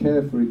this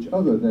care for each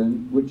other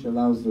then which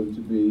allows them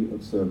to be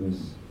of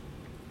service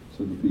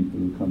to the people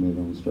who come in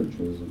on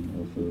stretchers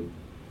and after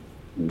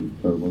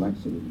terrible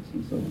accidents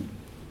and so on.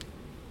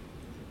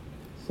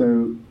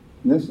 So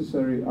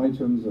necessary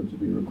items are to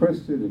be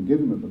requested and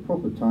given at the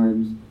proper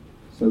times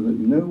so that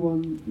no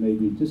one may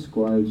be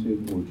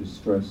disquieted or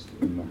distressed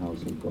in the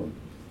house of God.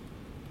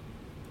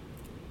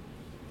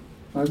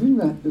 I think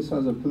that this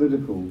has a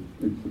political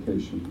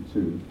implication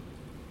too.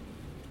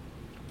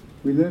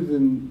 We live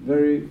in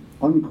very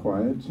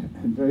unquiet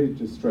and very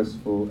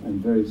distressful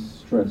and very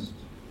stressed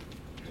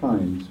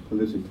times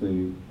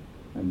politically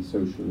and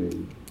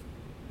socially.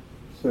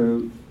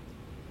 So,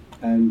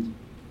 and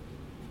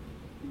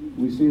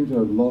we seem to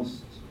have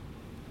lost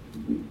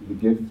the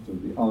gift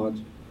of the art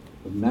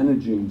of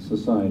managing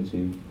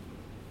society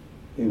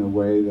in a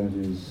way that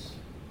is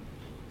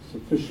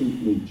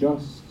sufficiently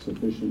just,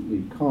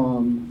 sufficiently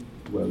calm,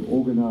 well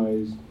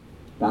organized,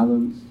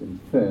 balanced and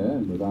fair,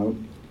 and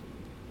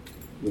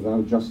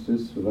without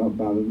justice, without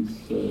balance,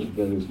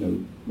 there is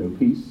no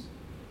peace.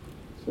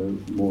 So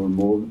more and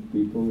more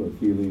people are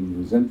feeling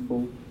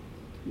resentful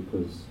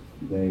because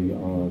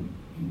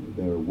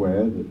they're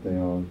aware that they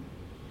are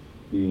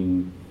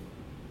being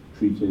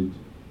treated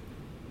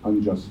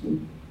unjustly,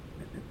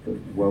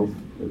 that wealth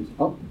goes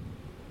up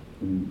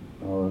in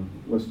our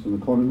Western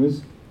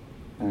economies,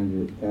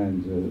 and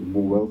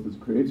more wealth is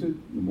created,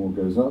 the more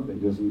goes up,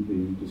 it isn't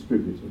being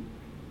distributed.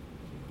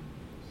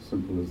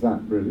 Simple as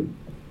that, really.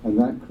 And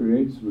that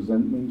creates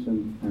resentment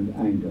and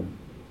anger.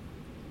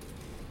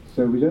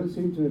 So we don't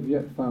seem to have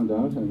yet found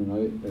out. I mean,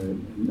 I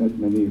met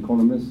many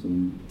economists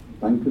and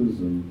bankers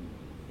and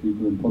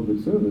people in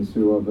public service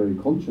who are very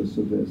conscious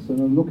of this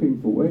and are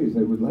looking for ways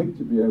they would like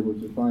to be able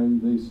to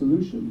find the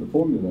solution, the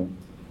formula,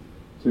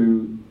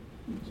 to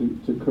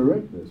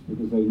correct this,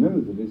 because they know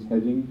that it's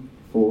heading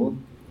for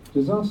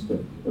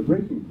disaster, a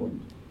breaking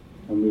point.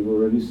 And we've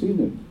already seen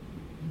it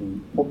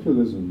in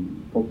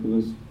populism,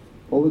 populist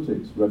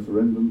politics,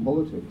 referendum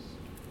politics,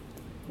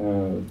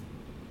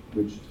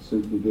 which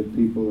simply give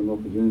people an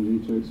opportunity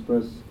to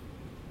express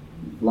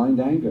blind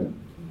anger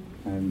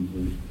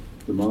and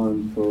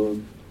demand for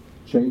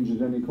change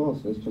at any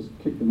cost. Let's just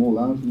kick them all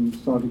out and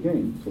start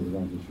again, sort of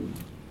attitude.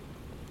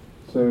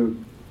 So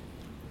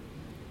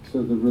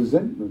the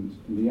resentment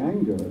and the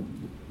anger,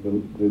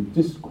 the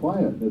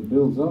disquiet that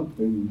builds up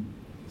in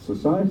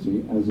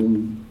society, as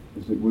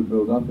it would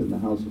build up in the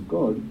house of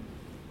God,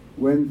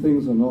 when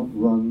things are not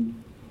run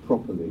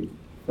properly,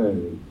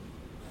 fairly.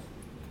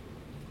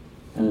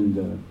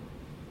 And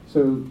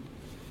so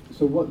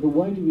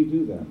why do we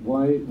do that?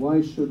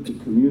 Why should the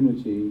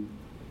community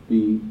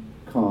be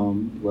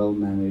calm, well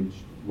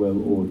managed,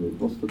 well ordered?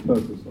 What's the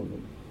purpose of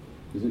it?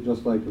 Is it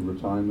just like a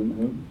retirement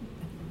home?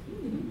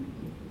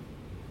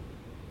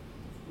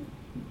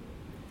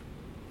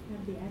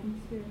 Have the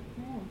atmosphere of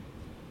prayer.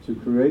 To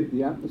create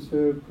the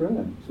atmosphere of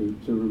prayer, to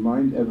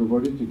remind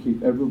everybody, to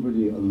keep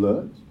everybody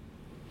alert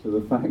to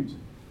the fact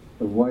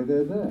of why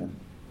they're there,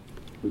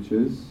 which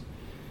is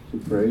to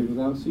pray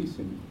without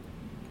ceasing.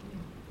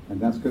 And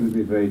that's going to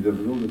be very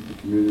difficult if the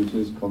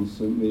community is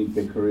constantly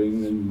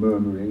bickering and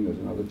murmuring. There's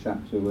another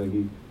chapter where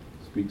he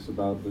speaks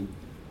about the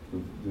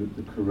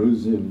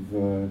corrosive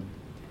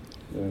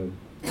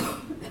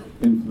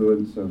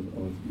influence of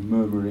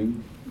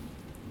murmuring.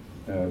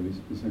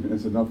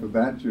 There's enough of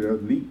that,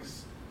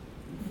 leaks,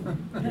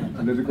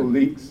 political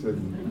leaks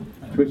and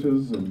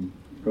Twitters and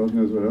God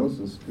knows what else.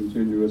 This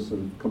continuous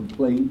sort of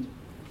complaint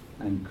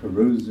and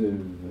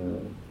corrosive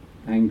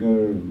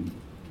anger, and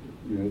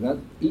that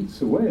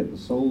eats away at the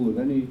soul of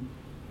any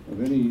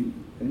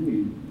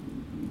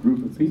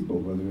group of people,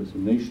 whether it's a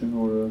nation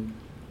or a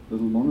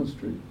little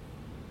monastery.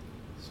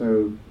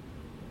 So,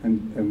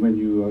 and when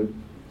you are,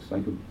 it's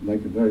like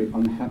a very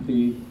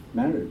unhappy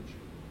marriage.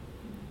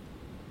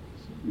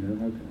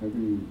 How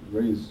can you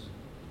raise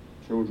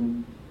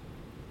children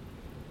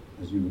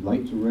as you would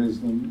like to raise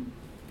them?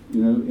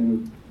 In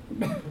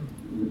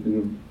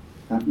an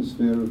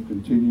atmosphere of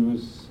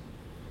continuous,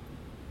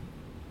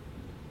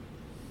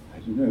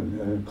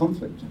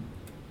 conflict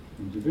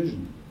and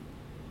division.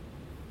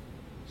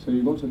 So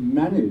you've got to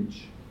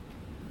manage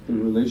the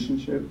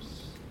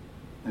relationships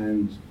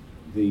and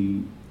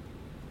the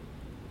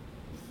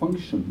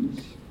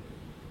functions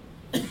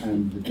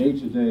and the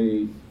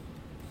day-to-day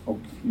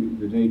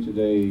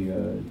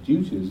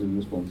duties and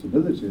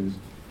responsibilities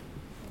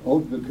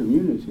of the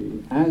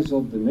community as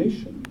of the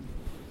nation.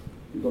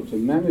 You've got to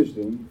manage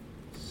them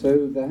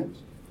so that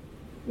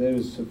there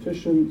is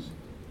sufficient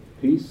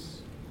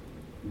peace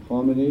and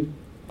harmony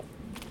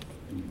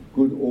and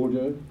good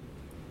order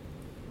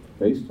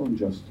based on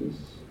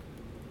justice.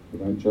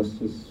 Without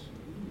justice,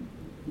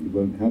 you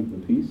won't have the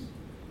peace.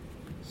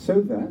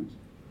 So that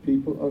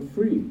people are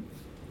free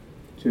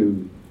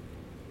to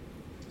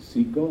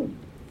seek God,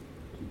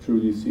 to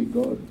truly seek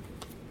God,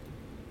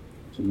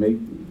 to make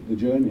the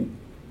journey,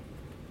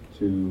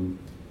 to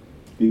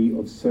be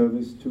of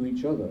service to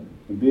each other.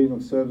 And being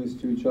of service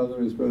to each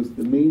other is both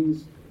the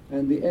means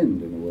and the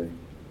end, in a way.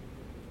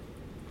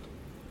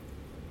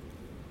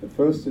 At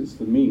first it's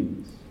the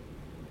means,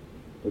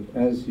 but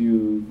as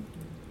you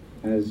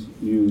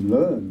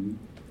learn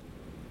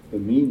the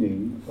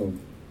meaning of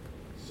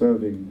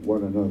serving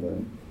one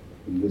another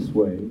in this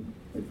way,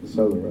 like the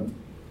cellarer,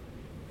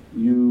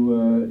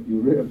 you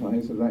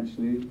realize that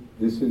actually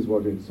this is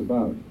what it's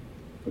about.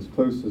 As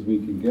close as we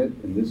can get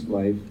in this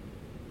life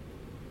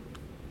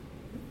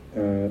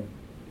to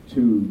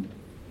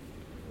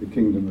the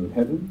kingdom of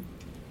heaven,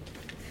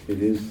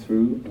 it is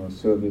through our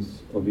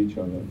service of each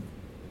other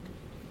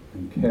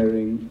and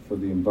caring for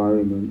the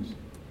environment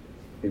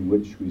in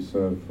which we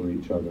serve for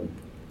each other,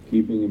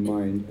 keeping in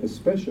mind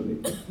especially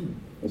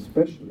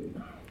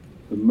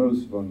the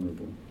most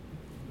vulnerable.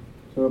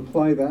 So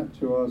apply that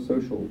to our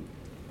social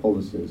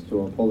policies,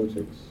 to our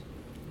politics,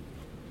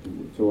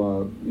 to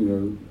our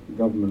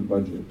government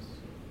budgets.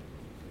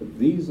 But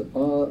these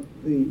are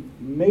the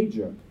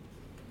major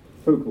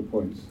focal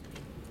points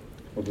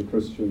of the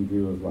Christian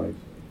view of life.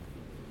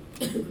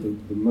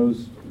 The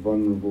most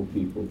vulnerable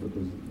people,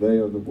 because they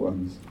are the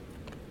ones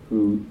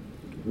who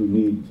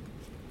need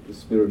the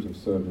spirit of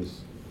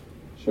service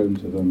shown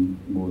to them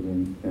more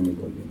than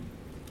anybody.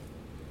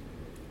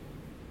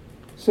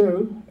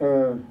 So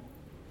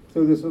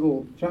this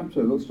little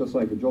chapter looks just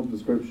like a job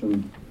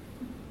description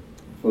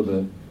for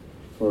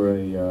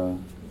a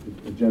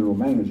general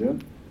manager,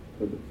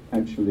 but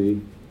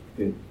actually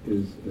it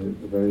is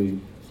a very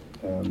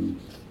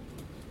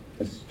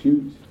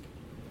astute,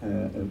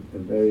 a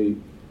very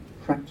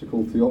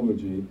practical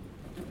theology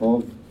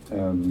of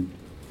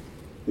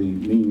the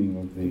meaning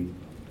of the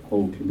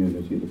whole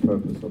community, the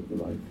purpose of the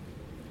life.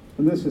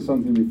 And this is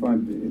something we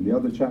find in the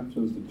other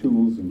chapters, the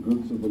tools and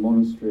goods of the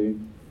monastery,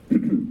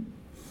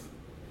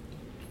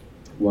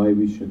 why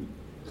we should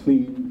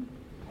clean,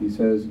 he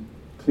says,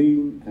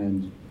 clean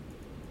and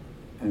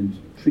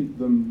treat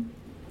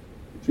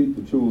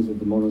the tools of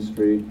the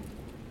monastery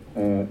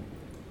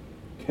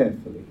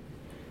carefully,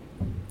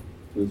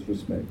 with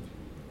respect.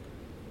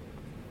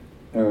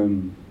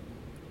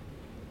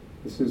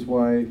 This is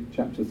why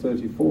chapter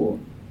 34,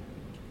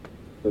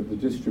 that the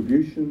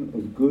distribution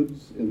of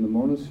goods in the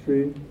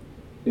monastery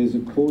is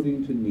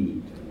according to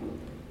need.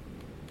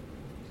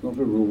 It's not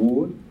a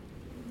reward.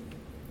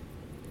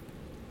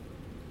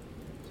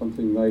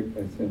 Something like,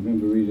 I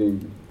remember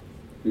reading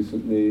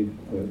recently,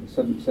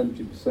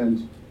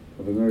 70%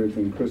 of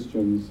American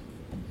Christians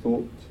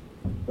thought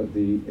that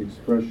the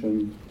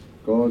expression,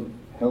 God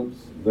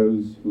helps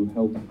those who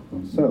help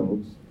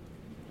themselves,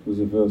 was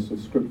a verse of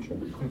Scripture.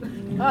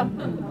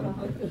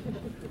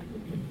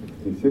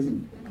 It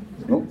isn't.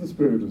 It's not the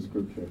spirit of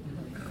Scripture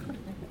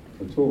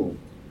at all.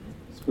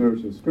 The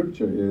spirit of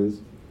Scripture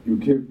is you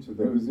give to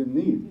those in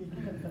need.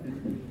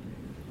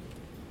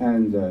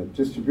 And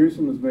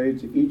distribution was made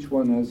to each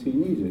one as he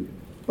needed.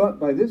 But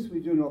by this we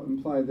do not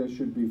imply there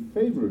should be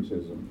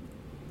favoritism,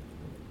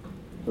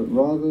 but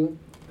rather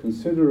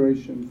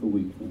consideration for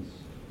weakness.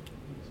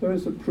 So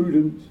it's a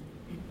prudent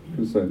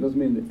concern. It doesn't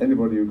mean that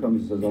anybody who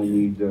comes and says,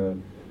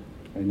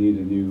 I need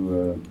a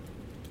new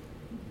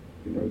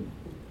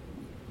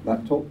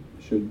laptop,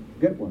 should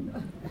get one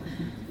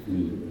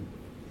immediately.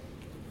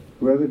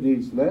 Whoever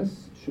needs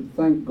less should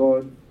thank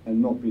God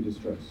and not be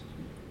distressed.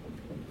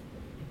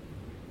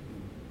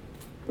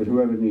 But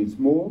whoever needs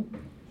more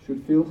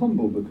should feel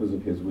humble because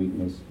of his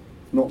weakness,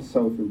 not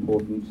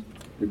self-important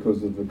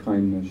because of the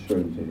kindness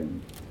shown to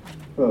him.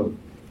 Well,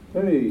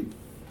 very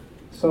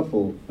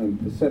subtle and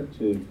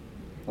perceptive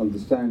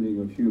understanding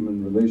of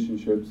human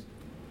relationships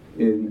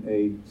in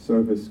a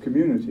service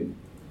community.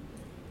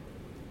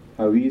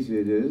 How easy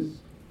it is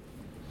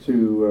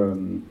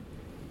to,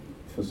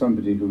 for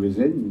somebody who is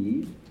in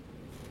need,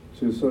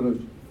 to sort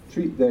of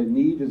treat their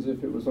need as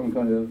if it was some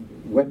kind of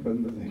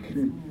weapon that they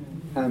can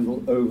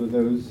handle over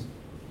those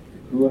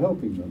who are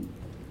helping them,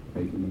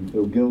 making them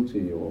feel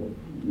guilty or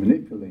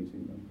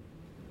manipulating them.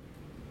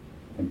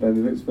 And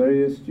Benedict's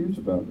very astute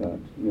about that.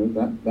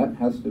 That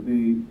has to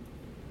be,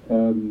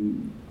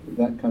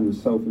 that kind of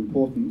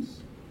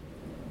self-importance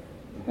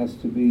has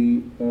to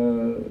be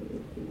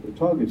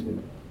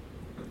targeted.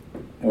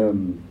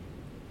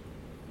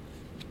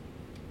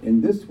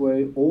 In this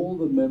way, all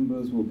the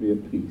members will be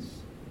at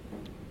peace.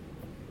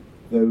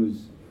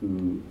 Those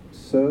who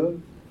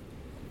serve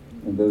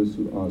and those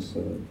who are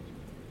served.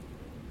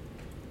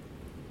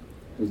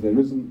 Because there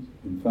isn't,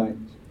 in fact,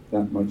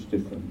 that much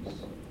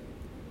difference.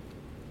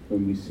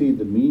 When we see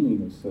the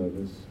meaning of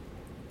service,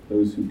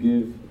 those who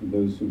give and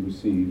those who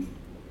receive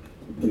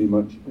are pretty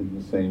much in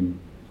the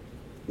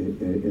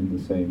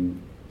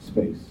same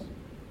space.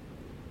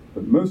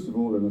 But most of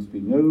all, there must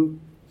be no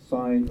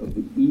sign of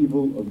the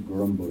evil of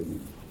grumbling.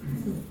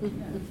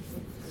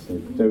 So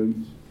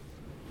don't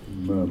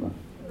murmur,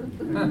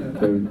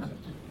 don't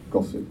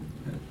gossip,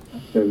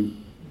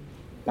 don't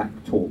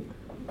backtalk,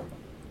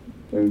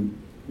 don't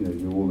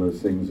do all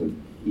those things that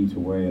eat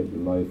away at the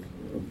life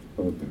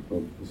of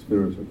the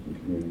spirit of the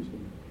community.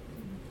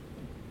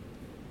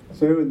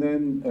 So, and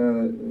then,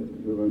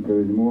 we won't go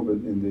any more,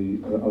 but in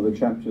the other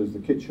chapters, the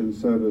kitchen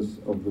service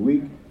of the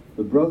week,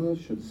 the brothers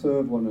should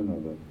serve one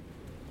another.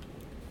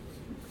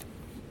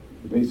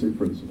 The basic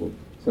principle.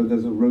 So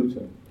there's a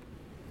rota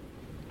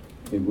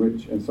in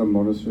which, in some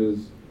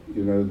monasteries,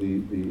 you know,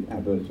 the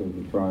abbot or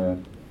the prior,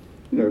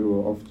 you know, who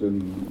are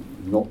often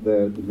not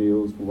there at the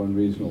meals for one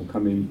reason, or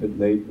come in a bit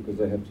late because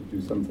they have to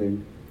do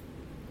something.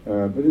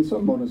 But in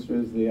some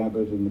monasteries, the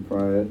abbot and the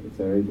prior, if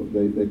they're able,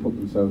 they put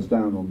themselves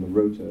down on the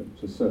rota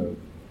to serve.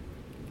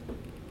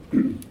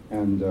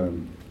 And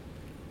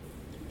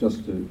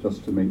just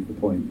to make the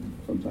point,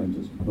 sometimes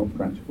it's not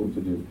practical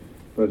to do.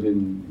 But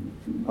in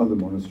other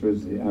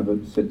monasteries, the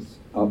abbot sits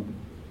up.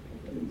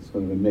 It's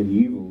sort of a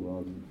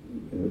medieval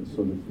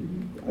sort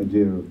of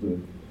idea of the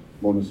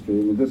monastery.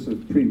 I mean, this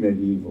is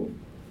pre-medieval.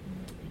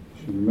 You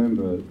should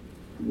remember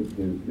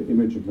the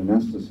image of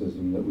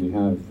monasticism that we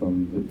have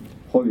from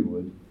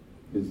Hollywood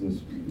is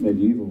this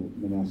medieval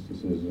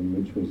monasticism,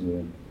 which was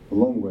a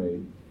long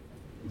way,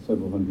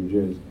 several hundred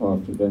years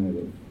after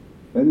Benedict.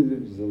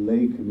 Benedict is a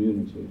lay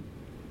community.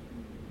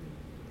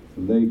 It's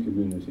a lay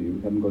community.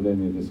 We haven't got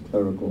any of this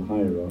clerical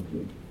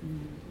hierarchy.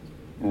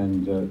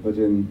 And but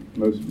in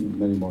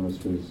many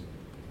monasteries,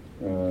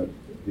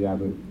 the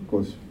abbot, of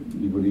course,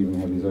 he would even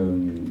have his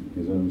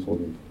own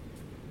sort of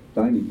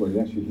dining. Well,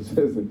 actually, he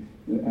says that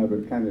the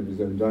abbot can have his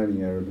own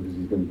dining area because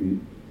he's going to be,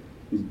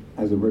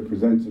 as a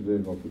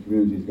representative of the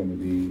community, he's going to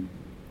be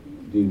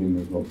dealing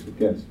with lots of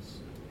guests.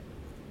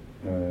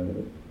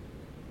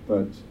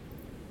 But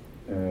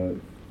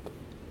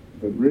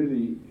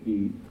really,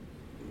 he,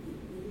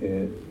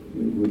 you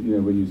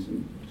know, when you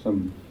see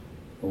some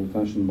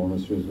old-fashioned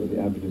monasteries where the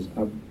abbot is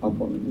up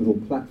on a little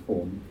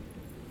platform,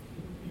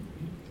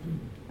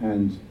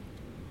 and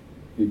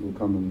people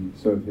come and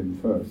serve him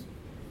first.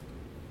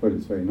 But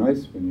it's very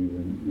nice when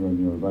you're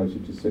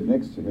invited to sit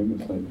next to him.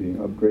 It's like being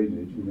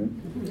upgraded, you know.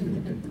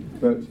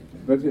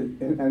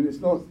 And it's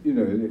not, you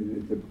know,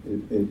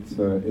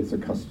 it's a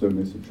custom,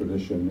 it's a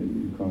tradition.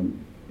 You can't.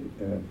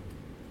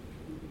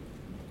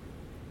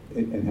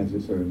 It has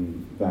its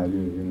own value,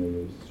 you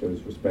know. It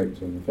shows respect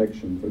and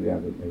affection for the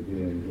abbot,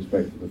 maybe, and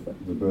respect for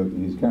the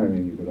burden he's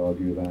carrying. You could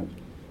argue that,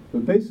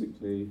 but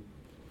basically,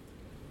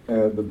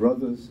 the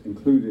brothers,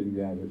 including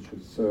the abbot,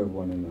 should serve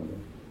one another.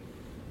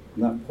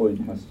 And that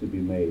point has to be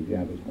made. The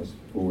abbot has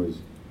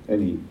always,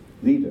 any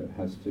leader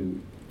has to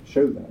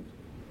show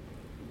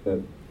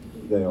that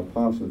they are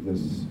part of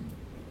this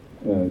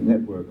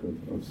network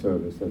of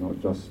service. They're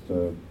not just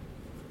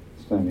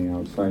standing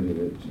outside of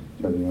it,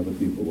 telling other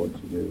people what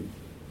to do.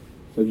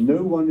 So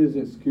no one is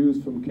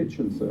excused from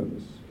kitchen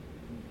service,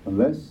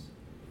 unless...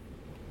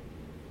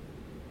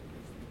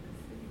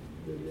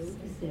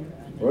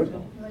 What?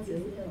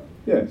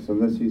 Yes,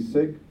 unless he's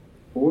sick,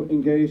 or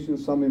engaged in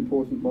some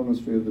important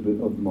monastery of the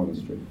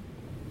monastery,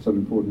 some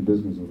important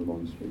business of the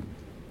monastery.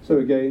 So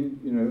again,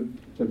 you know,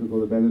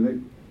 typical of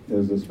Benedict,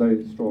 there's this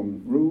very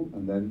strong rule,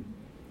 and then,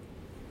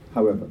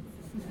 however,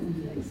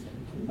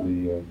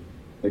 the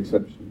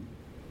exception.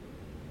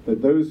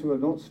 That those who are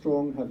not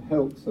strong have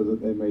help so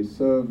that they may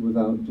serve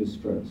without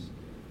distress.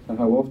 And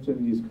how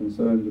often he's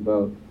concerned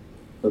about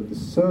that the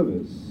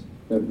service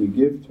that we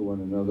give to one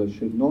another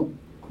should not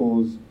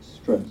cause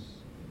stress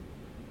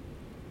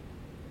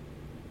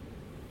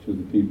to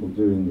the people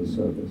doing the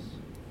service.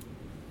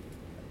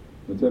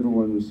 Let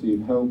everyone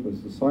receive help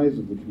as the size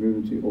of the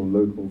community or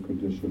local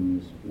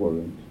conditions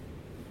warrant.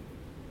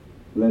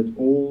 Let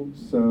all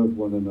serve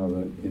one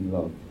another in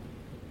love.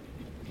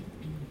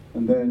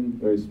 And then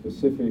very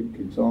specific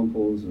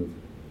examples of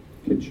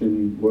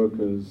kitchen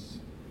workers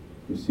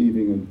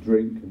receiving a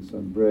drink and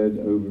some bread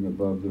over and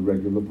above the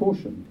regular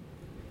portion,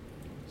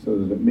 so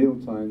that at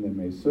mealtime they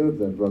may serve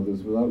their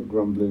brothers without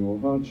grumbling or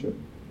hardship.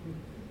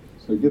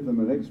 So give them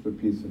an extra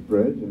piece of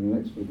bread and an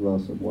extra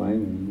glass of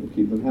wine, and we'll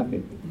keep them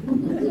happy.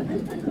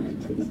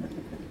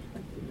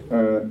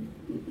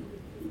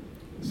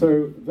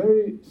 So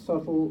very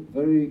subtle,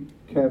 very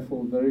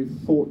careful, very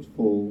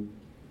thoughtful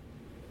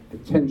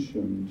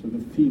attention to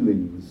the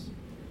feelings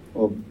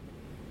of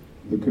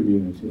the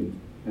community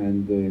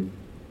and the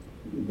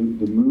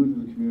mood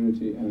of the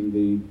community and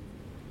the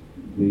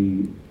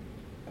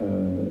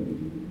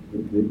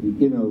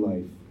inner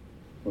life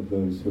of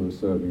those who are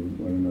serving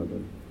one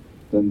another.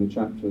 Then the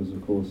chapters,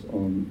 of course,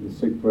 on the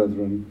sick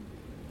brethren.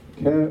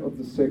 Care of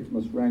the sick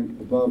must rank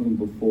above and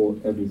before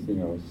everything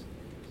else,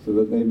 so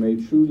that they may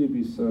truly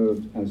be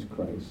served as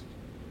Christ.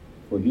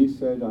 For he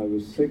said, I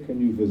was sick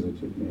and you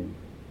visited me.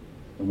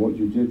 And what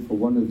you did for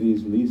one of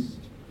these least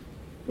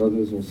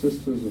brothers or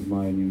sisters of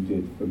mine, you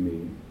did for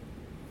me.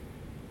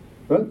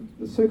 But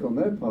the sick on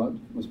their part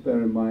must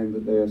bear in mind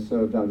that they are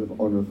served out of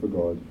honor for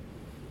God,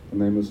 and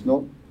they must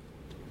not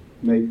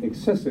make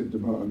excessive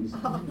demands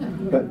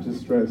that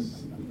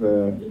distress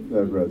their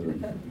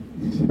brethren.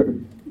 So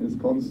it's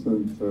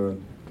constant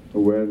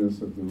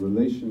awareness of the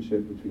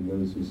relationship between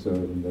those who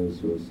serve and those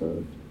who are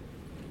served.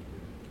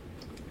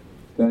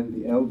 Then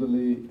the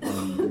elderly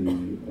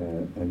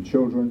and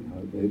children,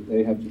 how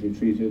they have to be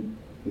treated.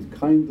 with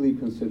kindly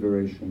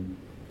consideration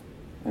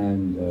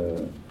and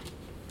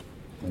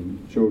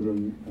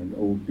children and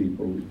old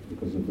people,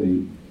 because of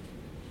the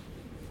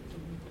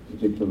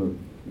particular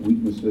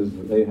weaknesses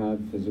that they have,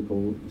 physical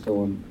and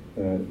so on,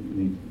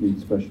 need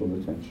special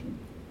attention.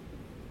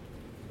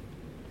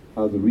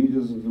 How the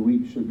readers of the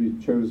week should be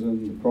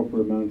chosen, the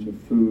proper amount of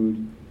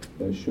food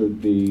there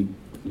should be.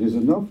 It is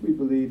enough, we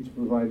believe, to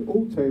provide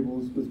all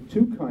tables with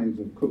 2 kinds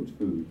of cooked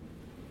food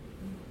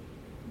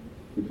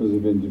because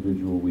of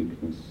individual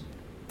weakness.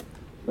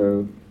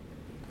 So,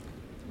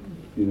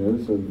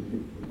 so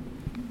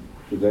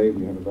today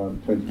we have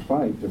about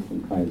 25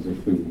 different kinds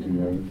of food,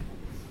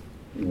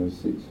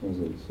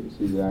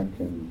 celiac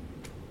and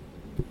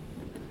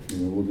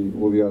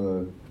all the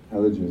other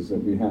allergies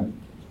that we have.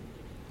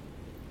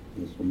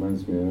 This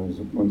reminds me, I was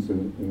once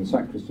in the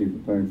sacristy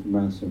preparing for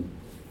Mass, and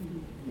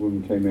a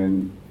woman came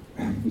in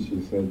and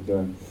she said,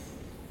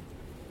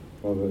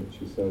 Father,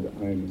 she said,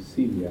 I am a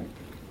celiac.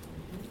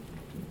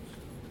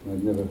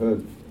 I'd never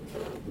heard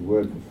the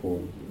word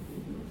before.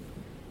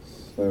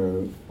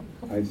 So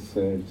I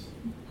said,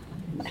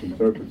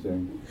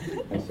 misinterpreting,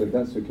 I said,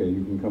 that's okay,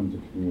 you can come to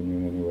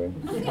communion anyway.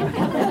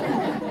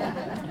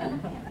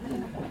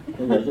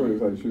 And I thought it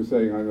was like she was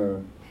saying,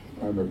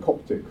 I'm a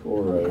Coptic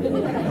or a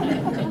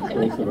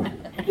sort of,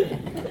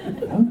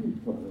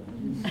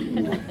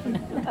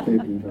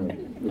 gave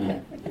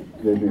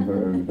me her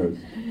own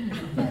host.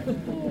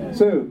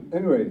 So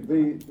anyway,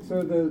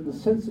 the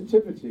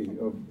sensitivity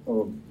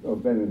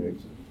of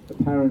Benedict,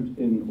 apparent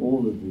in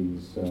all of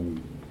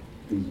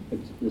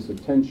this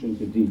attention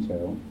to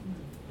detail,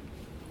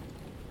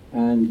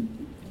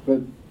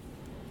 but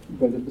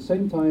at the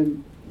same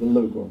time the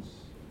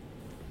logos,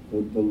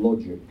 the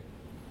logic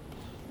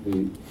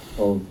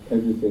of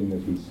everything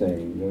that he's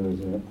saying. There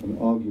is an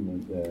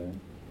argument there.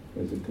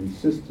 There's a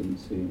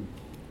consistency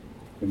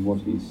in what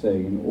he's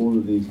saying in all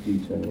of these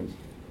details.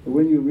 But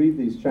when you read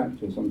these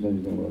chapters, sometimes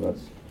you think, well,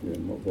 that's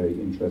not very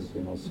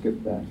interesting. I'll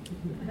skip that.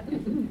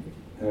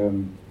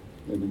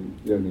 Maybe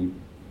the only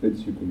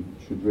bits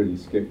should really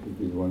skip would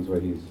be the ones where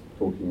he's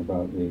talking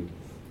about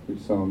which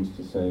psalms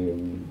to say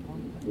and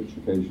which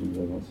occasions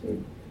are not so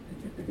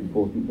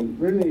important. But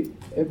really,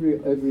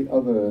 every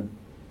other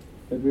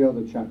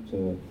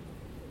chapter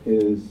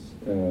is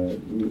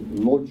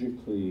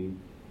logically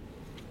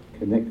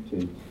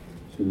connected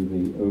to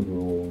the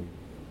overall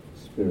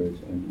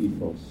spirit and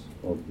ethos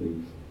of the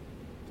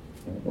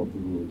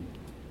rule.